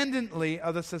independently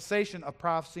of the cessation of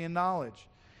prophecy and knowledge.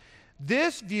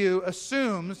 This view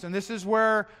assumes, and this is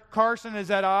where Carson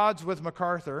is at odds with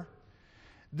MacArthur,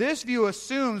 this view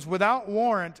assumes without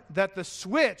warrant that the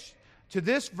switch to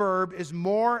this verb is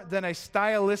more than a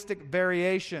stylistic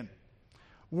variation.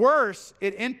 Worse,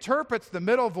 it interprets the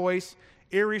middle voice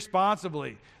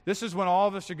irresponsibly. This is when all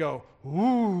of us should go,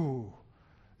 ooh,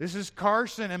 this is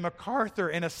Carson and MacArthur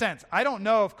in a sense. I don't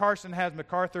know if Carson has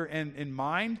MacArthur in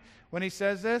mind when he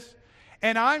says this.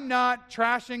 And I'm not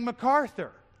trashing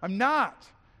MacArthur. I'm not.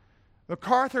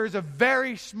 MacArthur is a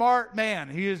very smart man.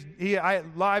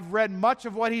 I've read much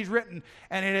of what he's written,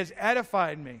 and it has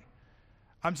edified me.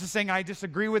 I'm just saying I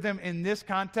disagree with him in this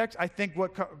context. I think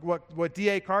what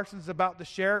D.A. Carson is about to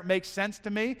share makes sense to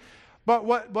me. But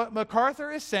what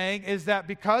MacArthur is saying is that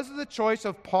because of the choice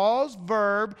of Paul's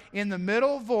verb in the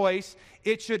middle voice,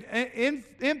 it should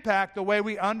impact the way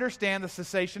we understand the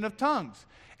cessation of tongues.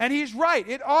 And he's right.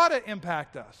 It ought to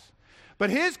impact us. But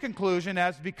his conclusion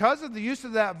is because of the use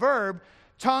of that verb,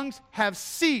 tongues have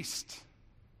ceased.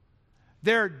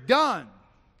 They're done.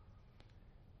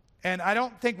 And I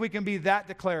don't think we can be that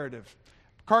declarative.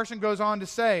 Carson goes on to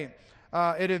say,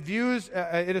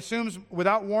 it assumes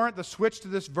without warrant the switch to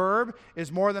this verb is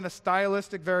more than a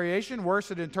stylistic variation.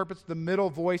 Worse, it interprets the middle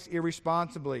voice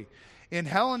irresponsibly. In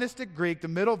Hellenistic Greek, the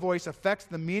middle voice affects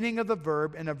the meaning of the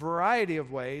verb in a variety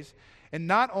of ways, and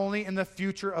not only in the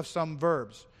future of some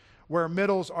verbs, where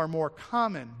middles are more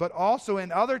common, but also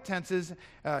in other tenses,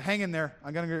 hang in there,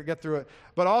 I'm going to get through it,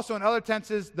 but also in other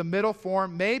tenses, the middle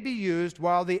form may be used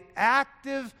while the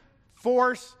active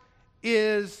force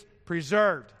is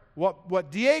preserved.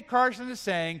 What D.A. Carson is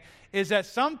saying is that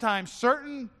sometimes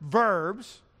certain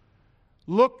verbs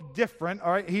look different.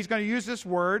 All right, he's going to use this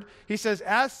word. He says,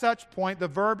 as such point, the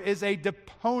verb is a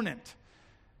deponent.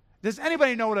 Does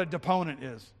anybody know what a deponent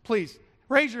is? Please,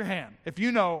 raise your hand if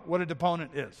you know what a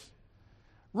deponent is.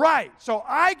 Right, so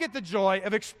I get the joy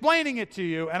of explaining it to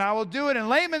you, and I will do it in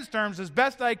layman's terms as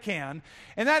best I can,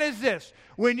 and that is this.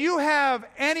 When you have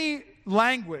any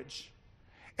language,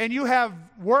 and you have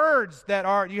words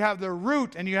you have the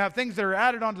root, and you have things that are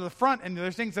added onto the front, and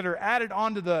there's things that are added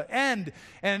onto the end,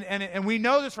 and we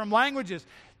know this from languages.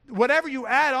 Whatever you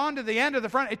add onto the end of the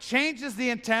front, it changes the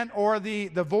intent or the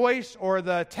voice or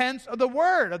the tense of the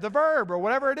word, of the verb, or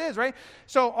whatever it is, right?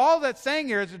 So all that's saying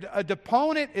here is a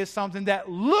deponent is something that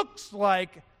looks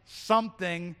like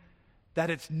something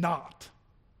that it's not.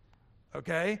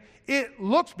 Okay? It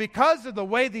looks, because of the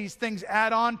way these things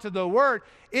add on to the word,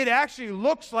 it actually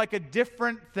looks like a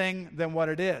different thing than what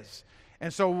it is.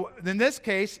 And so in this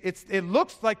case, it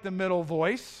looks like the middle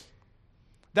voice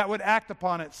that would act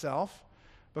upon itself.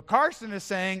 But Carson is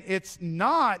saying it's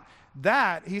not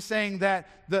that. He's saying that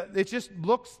it just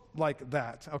looks like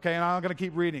that. Okay, and I'm going to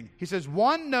keep reading. He says,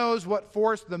 one knows what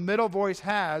force the middle voice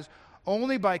has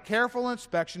only by careful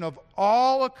inspection of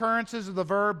all occurrences of the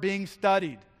verb being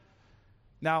studied.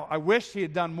 Now, I wish he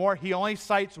had done more. He only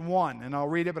cites one, and I'll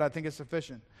read it, but I think it's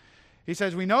sufficient. He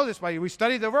says, we know this by we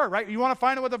study the verb, right? You want to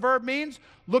find out what the verb means?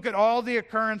 Look at all the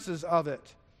occurrences of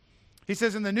it. He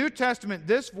says, in the New Testament,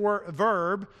 this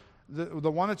verb,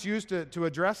 the one that's used to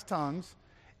address tongues,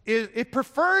 it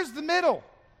prefers the middle.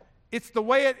 It's the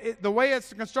way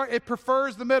it's constructed. It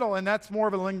prefers the middle, and that's more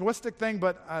of a linguistic thing,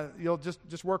 but you'll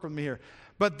just work with me here.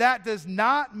 But that does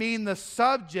not mean the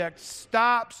subject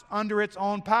stops under its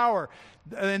own power.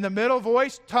 In the middle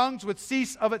voice, tongues would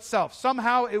cease of itself.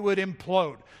 Somehow it would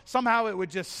implode. Somehow it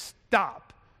would just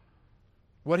stop.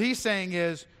 What he's saying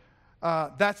is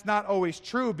that's not always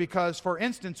true because, for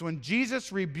instance, when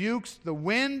Jesus rebukes the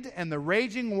wind and the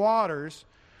raging waters,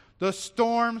 the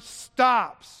storm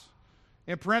stops.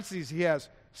 In parentheses, he has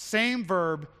same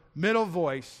verb, middle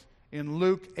voice in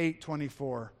Luke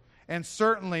 8:24. And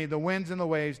certainly the winds and the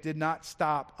waves did not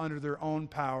stop under their own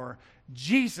power.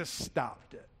 Jesus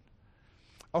stopped it.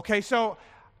 Okay, so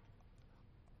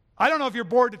I don't know if you're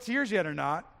bored to tears yet or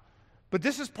not, but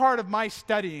this is part of my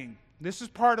studying. This is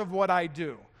part of what I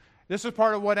do. This is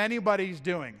part of what anybody's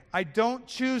doing. I don't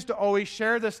choose to always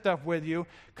share this stuff with you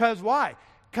because why?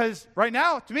 Because right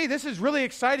now, to me, this is really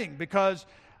exciting because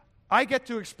I get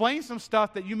to explain some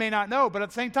stuff that you may not know, but at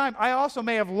the same time, I also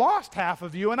may have lost half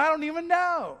of you and I don't even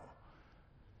know.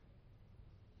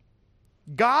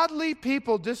 Godly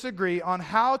people disagree on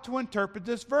how to interpret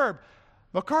this verb.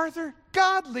 MacArthur,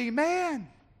 godly man.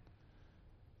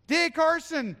 D.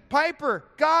 Carson, Piper,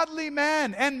 godly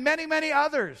men, and many, many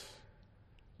others.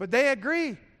 But they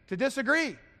agree to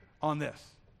disagree on this.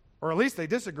 Or at least they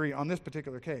disagree on this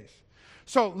particular case.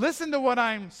 So listen to what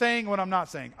I'm saying, what I'm not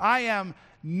saying. I am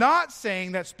not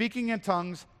saying that speaking in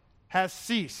tongues has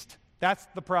ceased. That's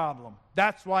the problem.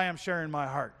 That's why I'm sharing my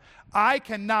heart. I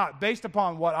cannot, based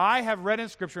upon what I have read in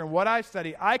Scripture and what I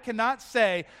study, I cannot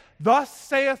say, thus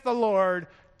saith the Lord,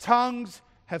 tongues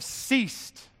have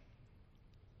ceased.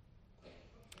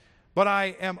 But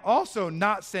I am also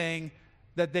not saying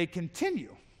that they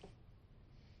continue.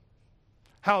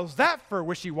 How's that for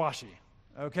wishy-washy?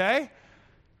 Okay?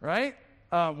 Right?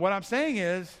 What I'm saying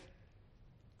is,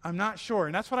 I'm not sure.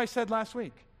 And that's what I said last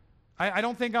week. I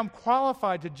don't think I'm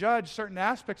qualified to judge certain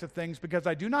aspects of things because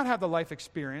I do not have the life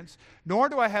experience, nor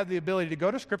do I have the ability to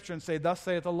go to Scripture and say, thus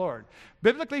saith the Lord.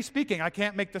 Biblically speaking, I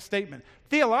can't make the statement.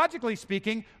 Theologically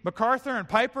speaking, MacArthur and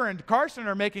Piper and Carson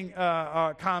are making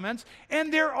comments,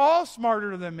 and they're all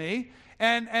smarter than me.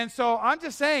 And so I'm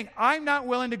just saying, I'm not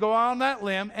willing to go out on that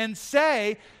limb and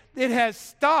say it has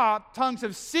stopped, tongues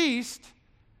have ceased,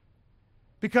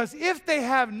 because if they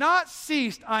have not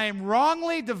ceased, I am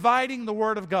wrongly dividing the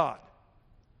Word of God.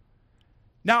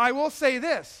 Now, I will say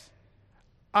this.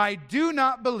 I do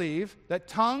not believe that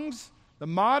tongues, the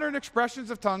modern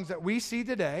expressions of tongues that we see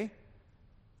today,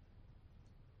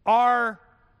 are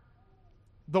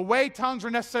the way tongues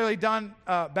were necessarily done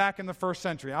back in the first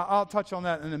century. I'll touch on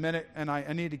that in a minute, and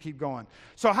I need to keep going.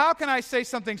 So how can I say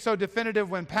something so definitive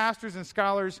when pastors and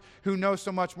scholars who know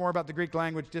so much more about the Greek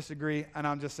language disagree, and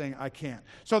I'm just saying I can't.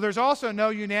 So there's also no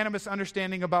unanimous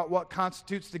understanding about what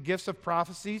constitutes the gifts of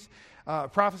prophecy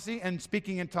and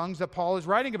speaking in tongues that Paul is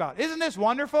writing about. Isn't this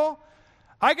wonderful?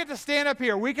 I get to stand up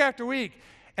here week after week,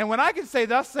 and when I can say,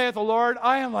 thus saith the Lord,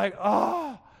 I am like,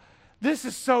 oh, this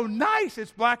is so nice.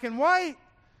 It's black and white.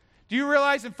 Do you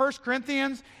realize in 1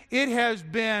 Corinthians, it has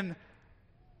been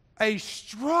a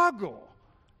struggle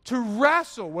to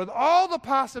wrestle with all the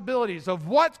possibilities of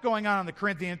what's going on in the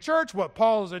Corinthian church, what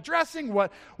Paul is addressing,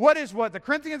 what the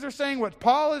Corinthians are saying, what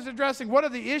Paul is addressing, what are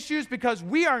the issues, because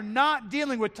we are not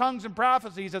dealing with tongues and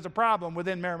prophecies as a problem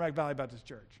within Merrimack Valley Baptist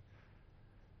Church.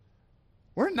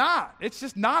 We're not. It's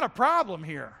just not a problem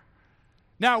here.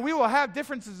 Now, we will have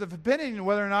differences of opinion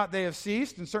whether or not they have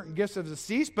ceased and certain gifts have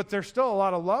ceased, but there's still a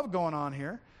lot of love going on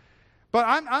here. But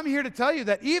I'm here to tell you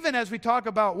that even as we talk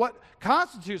about what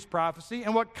constitutes prophecy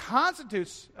and what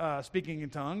constitutes speaking in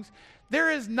tongues,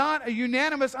 there is not a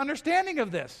unanimous understanding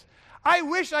of this. I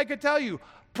wish I could tell you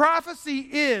prophecy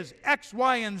is X,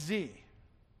 Y, and Z.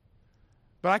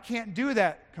 But I can't do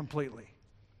that completely.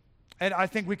 And I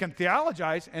think we can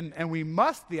theologize, and we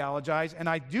must theologize. And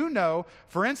I do know,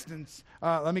 for instance,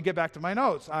 let me get back to my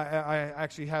notes. I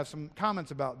actually have some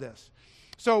comments about this.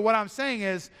 So what I'm saying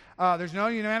is there's no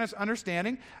unanimous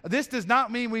understanding. This does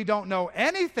not mean we don't know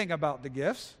anything about the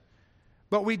gifts,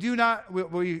 but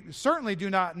we certainly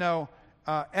do not know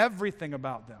everything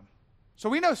about them. So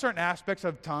we know certain aspects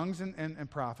of tongues and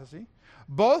prophecy.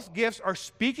 Both gifts are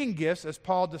speaking gifts, as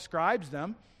Paul describes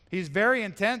them. He's very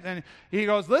intent, and he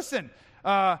goes, listen,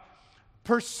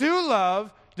 pursue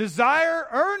love,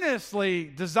 earnestly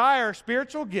desire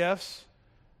spiritual gifts,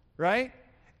 right?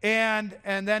 And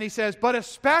then he says, but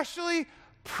especially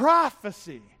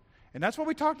prophecy. And that's what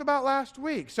we talked about last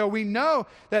week. So we know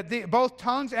that both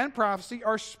tongues and prophecy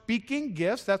are speaking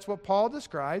gifts. That's what Paul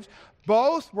describes.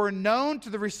 Both were known to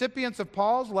the recipients of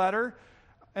Paul's letter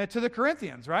to the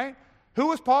Corinthians, right? Who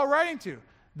was Paul writing to?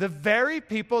 The very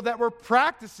people that were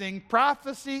practicing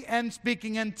prophecy and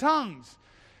speaking in tongues.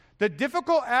 The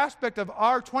difficult aspect of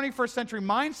our 21st century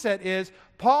mindset is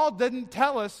Paul didn't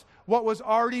tell us what was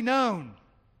already known.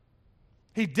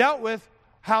 He dealt with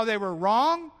how they were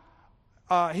wrong.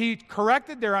 He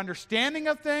corrected their understanding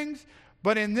of things.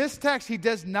 But in this text, he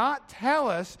does not tell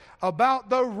us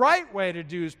about the right way to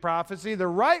use prophecy, the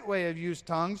right way to use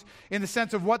tongues, in the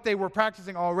sense of what they were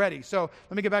practicing already. So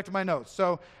let me get back to my notes.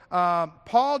 So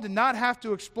Paul did not have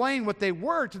to explain what they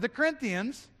were to the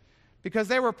Corinthians because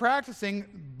they were practicing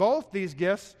both these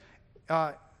gifts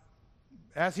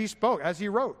as he spoke, as he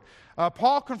wrote.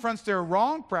 Paul confronts their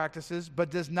wrong practices,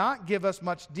 but does not give us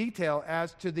much detail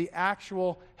as to the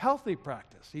actual healthy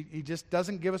practice. He just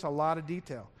doesn't give us a lot of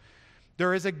detail.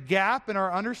 There is a gap in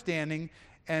our understanding,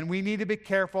 and we need to be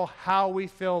careful how we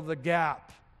fill the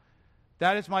gap.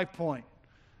 That is my point.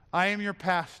 I am your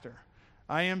pastor.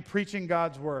 I am preaching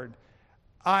God's word.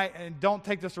 And don't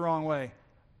take this the wrong way.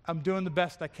 I'm doing the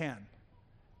best I can.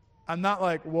 I'm not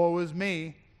like, woe is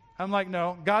me. I'm like,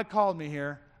 no, God called me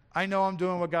here. I know I'm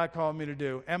doing what God called me to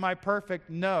do. Am I perfect?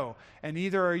 No. And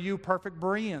neither are you perfect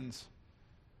Bereans.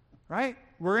 Right?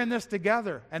 We're in this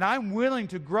together. And I'm willing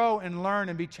to grow and learn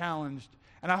and be challenged.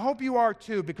 And I hope you are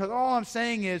too, because all I'm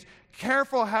saying is,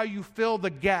 careful how you fill the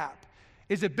gap.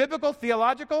 Is it biblical,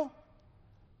 theological?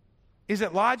 Is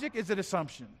it logic? Is it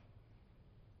assumption?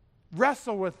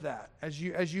 Wrestle with that as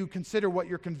you consider what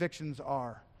your convictions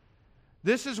are.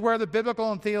 This is where the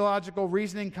biblical and theological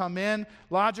reasoning come in.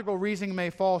 Logical reasoning may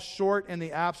fall short in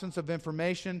the absence of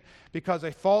information because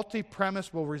a faulty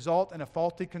premise will result in a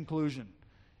faulty conclusion.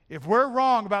 If we're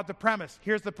wrong about the premise,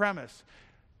 here's the premise.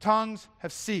 Tongues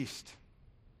have ceased.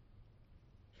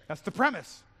 That's the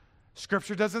premise.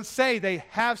 Scripture doesn't say they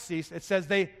have ceased. It says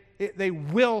they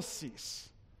will cease.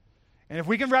 And if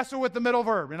we can wrestle with the middle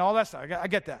verb and all that stuff, I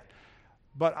get that.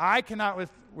 But I cannot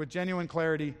with genuine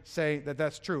clarity say that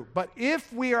that's true. But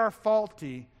if we are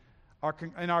faulty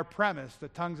in our premise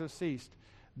that tongues have ceased,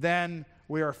 then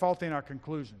we are faulty in our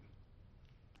conclusion.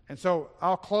 And so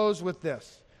I'll close with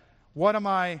this. What am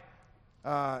I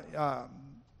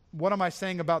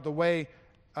saying about the way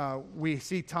we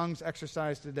see tongues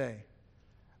exercised today?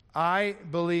 I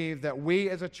believe that we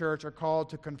as a church are called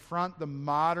to confront the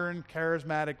modern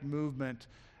charismatic movement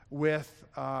with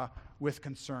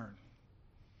concern.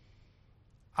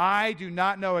 I do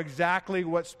not know exactly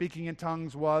what speaking in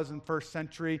tongues was in first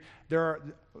century. We're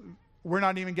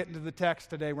not even getting to the text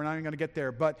today. We're not even going to get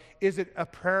there. But is it a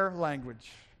prayer language?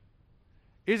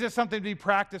 Is it something to be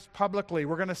practiced publicly?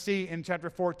 We're going to see in chapter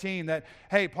 14 that,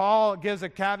 hey, Paul gives a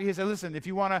caveat. He said, listen, if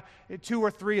you want to, 2 or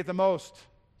 3 at the most,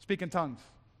 speak in tongues.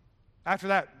 After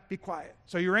that, be quiet.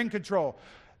 So you're in control.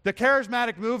 The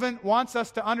charismatic movement wants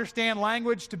us to understand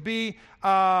language to be,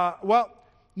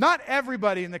 not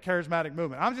everybody in the charismatic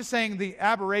movement. I'm just saying the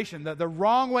aberration, the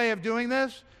wrong way of doing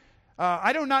this.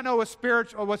 I do not know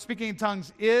what speaking in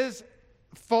tongues is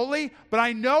fully, but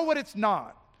I know what it's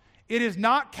not. It is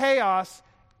not chaos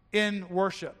in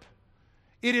worship.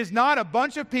 It is not a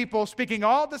bunch of people speaking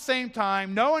all at the same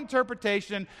time, no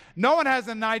interpretation, no one has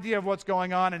an idea of what's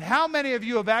going on. And how many of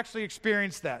you have actually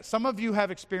experienced that? Some of you have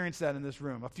experienced that in this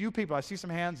room. A few people, I see some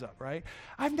hands up, right?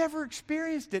 I've never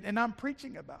experienced it, and I'm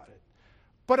preaching about it.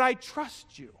 But I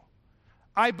trust you.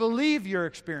 I believe your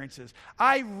experiences.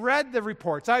 I read the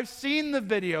reports. I've seen the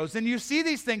videos, and you see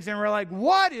these things, and we're like,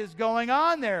 what is going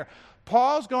on there?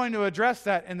 Paul's going to address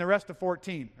that in the rest of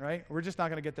 14, right? We're just not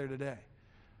going to get there today.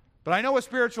 But I know what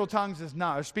spiritual tongues is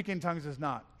not, or speaking tongues is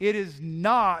not. It is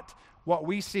not what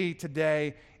we see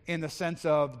today in the sense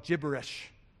of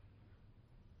gibberish.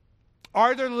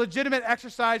 Are there legitimate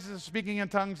exercises of speaking in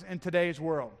tongues in today's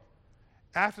world?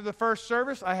 After the first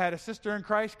service, I had a sister in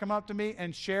Christ come up to me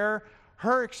and share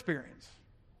her experience.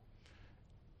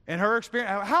 And her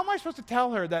experience, how am I supposed to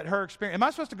tell her that her experience? Am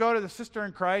I supposed to go to the sister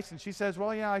in Christ and she says,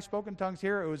 well, yeah, I spoke in tongues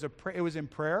here. It was in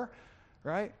prayer,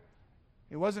 right?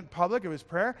 It wasn't public, it was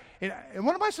prayer. And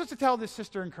what am I supposed to tell this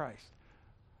sister in Christ?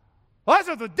 Well, that's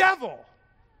of the devil.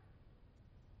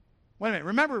 Wait a minute,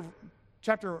 remember,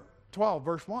 chapter 12,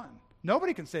 verse 1.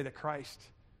 Nobody can say that Christ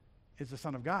is the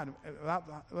Son of God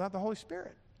without the Holy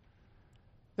Spirit.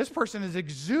 This person is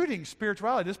exuding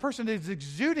spirituality. This person is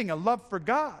exuding a love for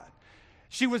God.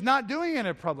 She was not doing it in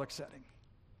a public setting.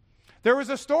 There was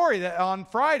a story that on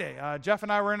Friday, Jeff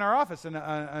and I were in our office, and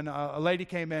a lady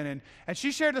came in, and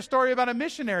she shared a story about a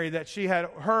missionary that she had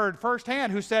heard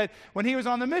firsthand, who said when he was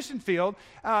on the mission field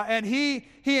and he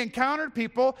encountered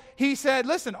people, he said,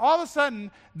 listen, all of a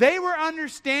sudden, they were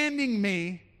understanding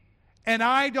me, and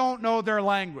I don't know their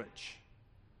language.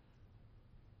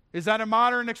 Is that a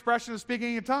modern expression of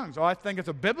speaking in tongues? Oh, I think it's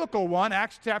a biblical one.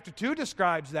 Acts chapter 2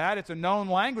 describes that. It's a known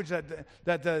language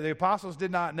that the apostles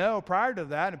did not know prior to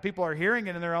that, and people are hearing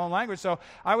it in their own language. So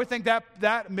I would think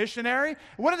that missionary,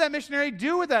 what did that missionary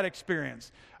do with that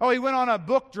experience? Oh, he went on a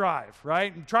book drive,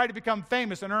 right, and tried to become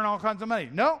famous and earn all kinds of money.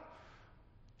 No.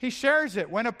 He shares it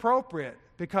when appropriate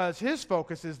because his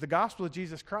focus is the gospel of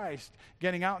Jesus Christ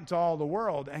getting out into all the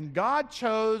world. And God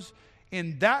chose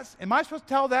am I supposed to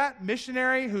tell that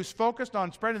missionary who's focused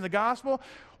on spreading the gospel?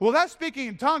 Well, that speaking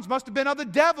in tongues must have been of the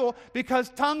devil because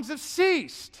tongues have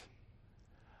ceased.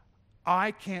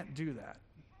 I can't do that.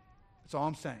 That's all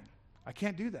I'm saying. I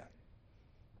can't do that.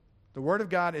 The Word of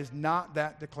God is not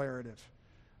that declarative.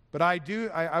 But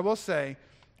I will say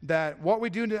that what we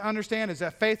do to understand is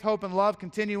that faith, hope, and love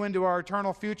continue into our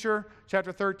eternal future,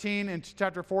 chapter 13 and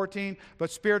chapter 14,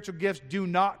 but spiritual gifts do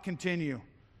not continue.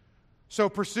 So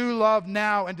pursue love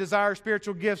now and desire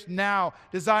spiritual gifts now.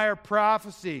 Desire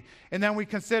prophecy. And then we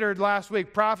considered last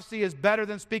week, prophecy is better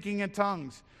than speaking in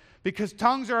tongues because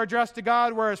tongues are addressed to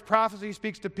God, whereas prophecy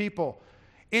speaks to people.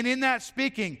 And in that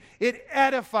speaking, it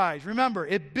edifies. Remember,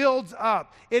 it builds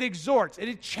up. It exhorts.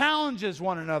 It challenges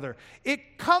one another.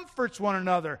 It comforts one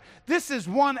another. This is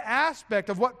one aspect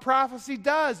of what prophecy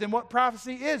does and what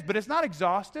prophecy is, but it's not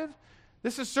exhaustive.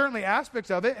 This is certainly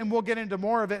aspects of it, and we'll get into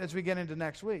more of it as we get into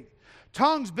next week.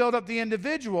 Tongues build up the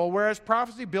individual, whereas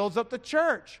prophecy builds up the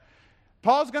church.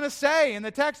 Paul's going to say in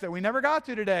the text that we never got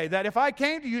to today that if I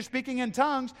came to you speaking in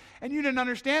tongues and you didn't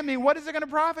understand me, what is it going to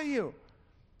profit you?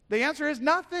 The answer is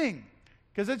nothing,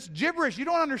 because it's gibberish. You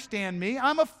don't understand me.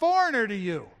 I'm a foreigner to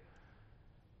you.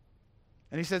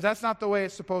 And he says that's not the way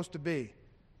it's supposed to be.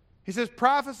 He says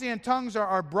prophecy and tongues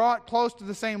are brought close to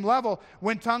the same level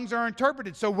when tongues are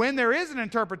interpreted. So when there is an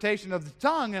interpretation of the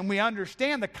tongue and we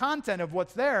understand the content of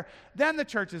what's there, then the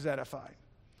church is edified.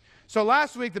 So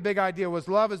last week the big idea was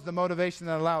love is the motivation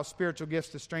that allows spiritual gifts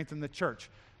to strengthen the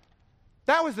church.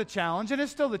 That was the challenge, and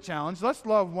it's still the challenge. Let's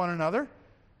love one another.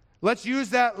 Let's use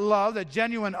that love, that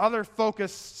genuine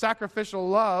other-focused sacrificial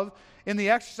love in the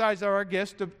exercise of our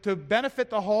gifts to benefit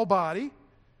the whole body.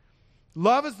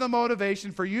 Love is the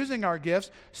motivation for using our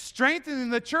gifts. Strengthening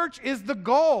the church is the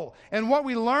goal. And what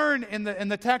we learn in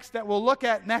the text that we'll look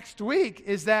at next week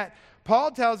is that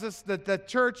Paul tells us that the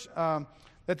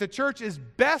church is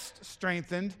best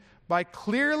strengthened by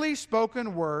clearly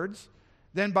spoken words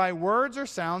than by words or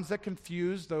sounds that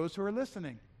confuse those who are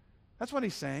listening. That's what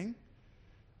he's saying.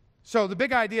 So the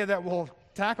big idea that we'll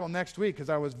tackle next week, because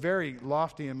I was very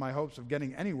lofty in my hopes of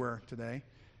getting anywhere today,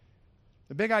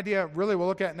 the big idea really we'll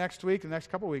look at next week, the next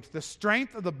couple of weeks, the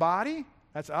strength of the body,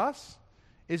 that's us,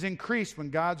 is increased when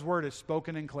God's word is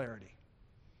spoken in clarity.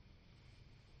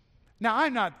 Now,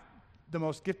 I'm not the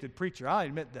most gifted preacher, I'll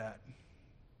admit that.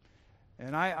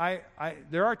 And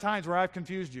there are times where I've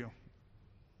confused you.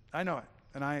 I know it,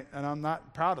 and I'm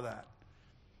not proud of that.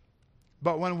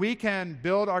 But when we can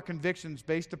build our convictions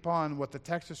based upon what the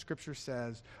text of Scripture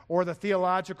says, or the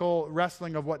theological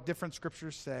wrestling of what different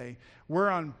Scriptures say, we're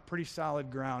on pretty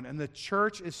solid ground. And the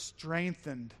church is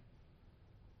strengthened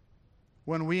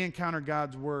when we encounter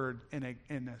God's word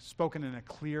spoken in a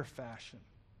clear fashion.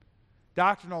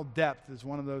 Doctrinal depth is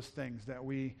one of those things that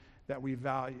we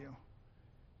value.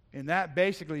 And that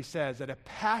basically says that a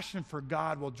passion for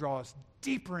God will draw us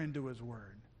deeper into His word.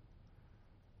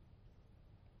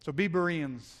 So be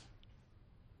Bereans.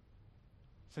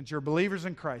 Since you're believers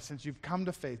in Christ, since you've come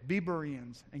to faith, be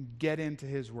Bereans and get into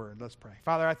His word. Let's pray.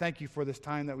 Father, I thank you for this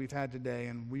time that we've had today,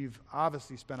 and we've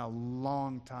obviously spent a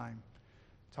long time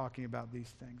talking about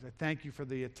these things. I thank you for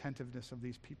the attentiveness of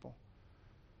these people.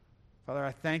 Father,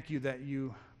 I thank you that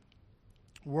you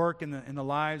work in the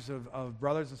lives of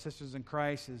brothers and sisters in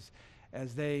Christ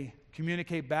as they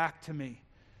communicate back to me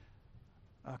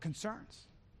concerns.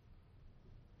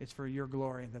 It's for your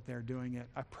glory that they're doing it.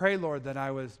 I pray, Lord, that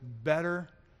I was better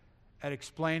at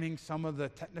explaining some of the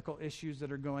technical issues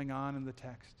that are going on in the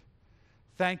text.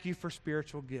 Thank you for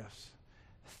spiritual gifts.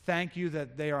 Thank you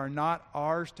that they are not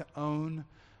ours to own,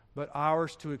 but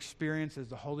ours to experience as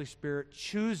the Holy Spirit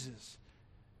chooses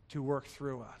to work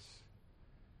through us.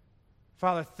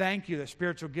 Father, thank you that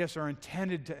spiritual gifts are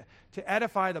intended to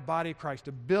edify the body of Christ,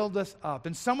 to build us up.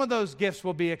 And some of those gifts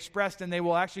will be expressed and they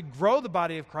will actually grow the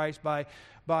body of Christ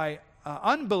by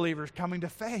unbelievers coming to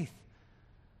faith.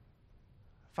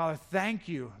 Father, thank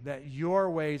you that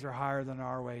your ways are higher than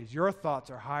our ways. Your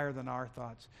thoughts are higher than our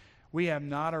thoughts. We have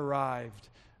not arrived,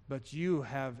 but you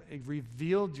have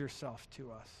revealed yourself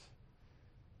to us.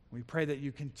 We pray that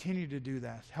you continue to do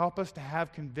that. Help us to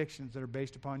have convictions that are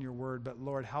based upon your word, but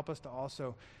Lord, help us to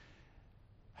also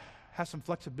have some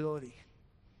flexibility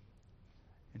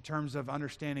in terms of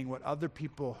understanding what other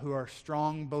people who are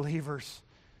strong believers,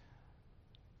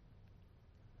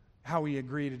 how we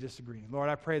agree to disagree. Lord,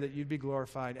 I pray that you'd be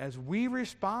glorified as we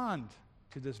respond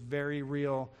to this very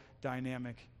real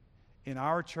dynamic in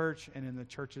our church and in the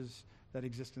churches that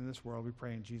exist in this world. We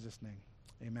pray in Jesus' name.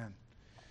 Amen.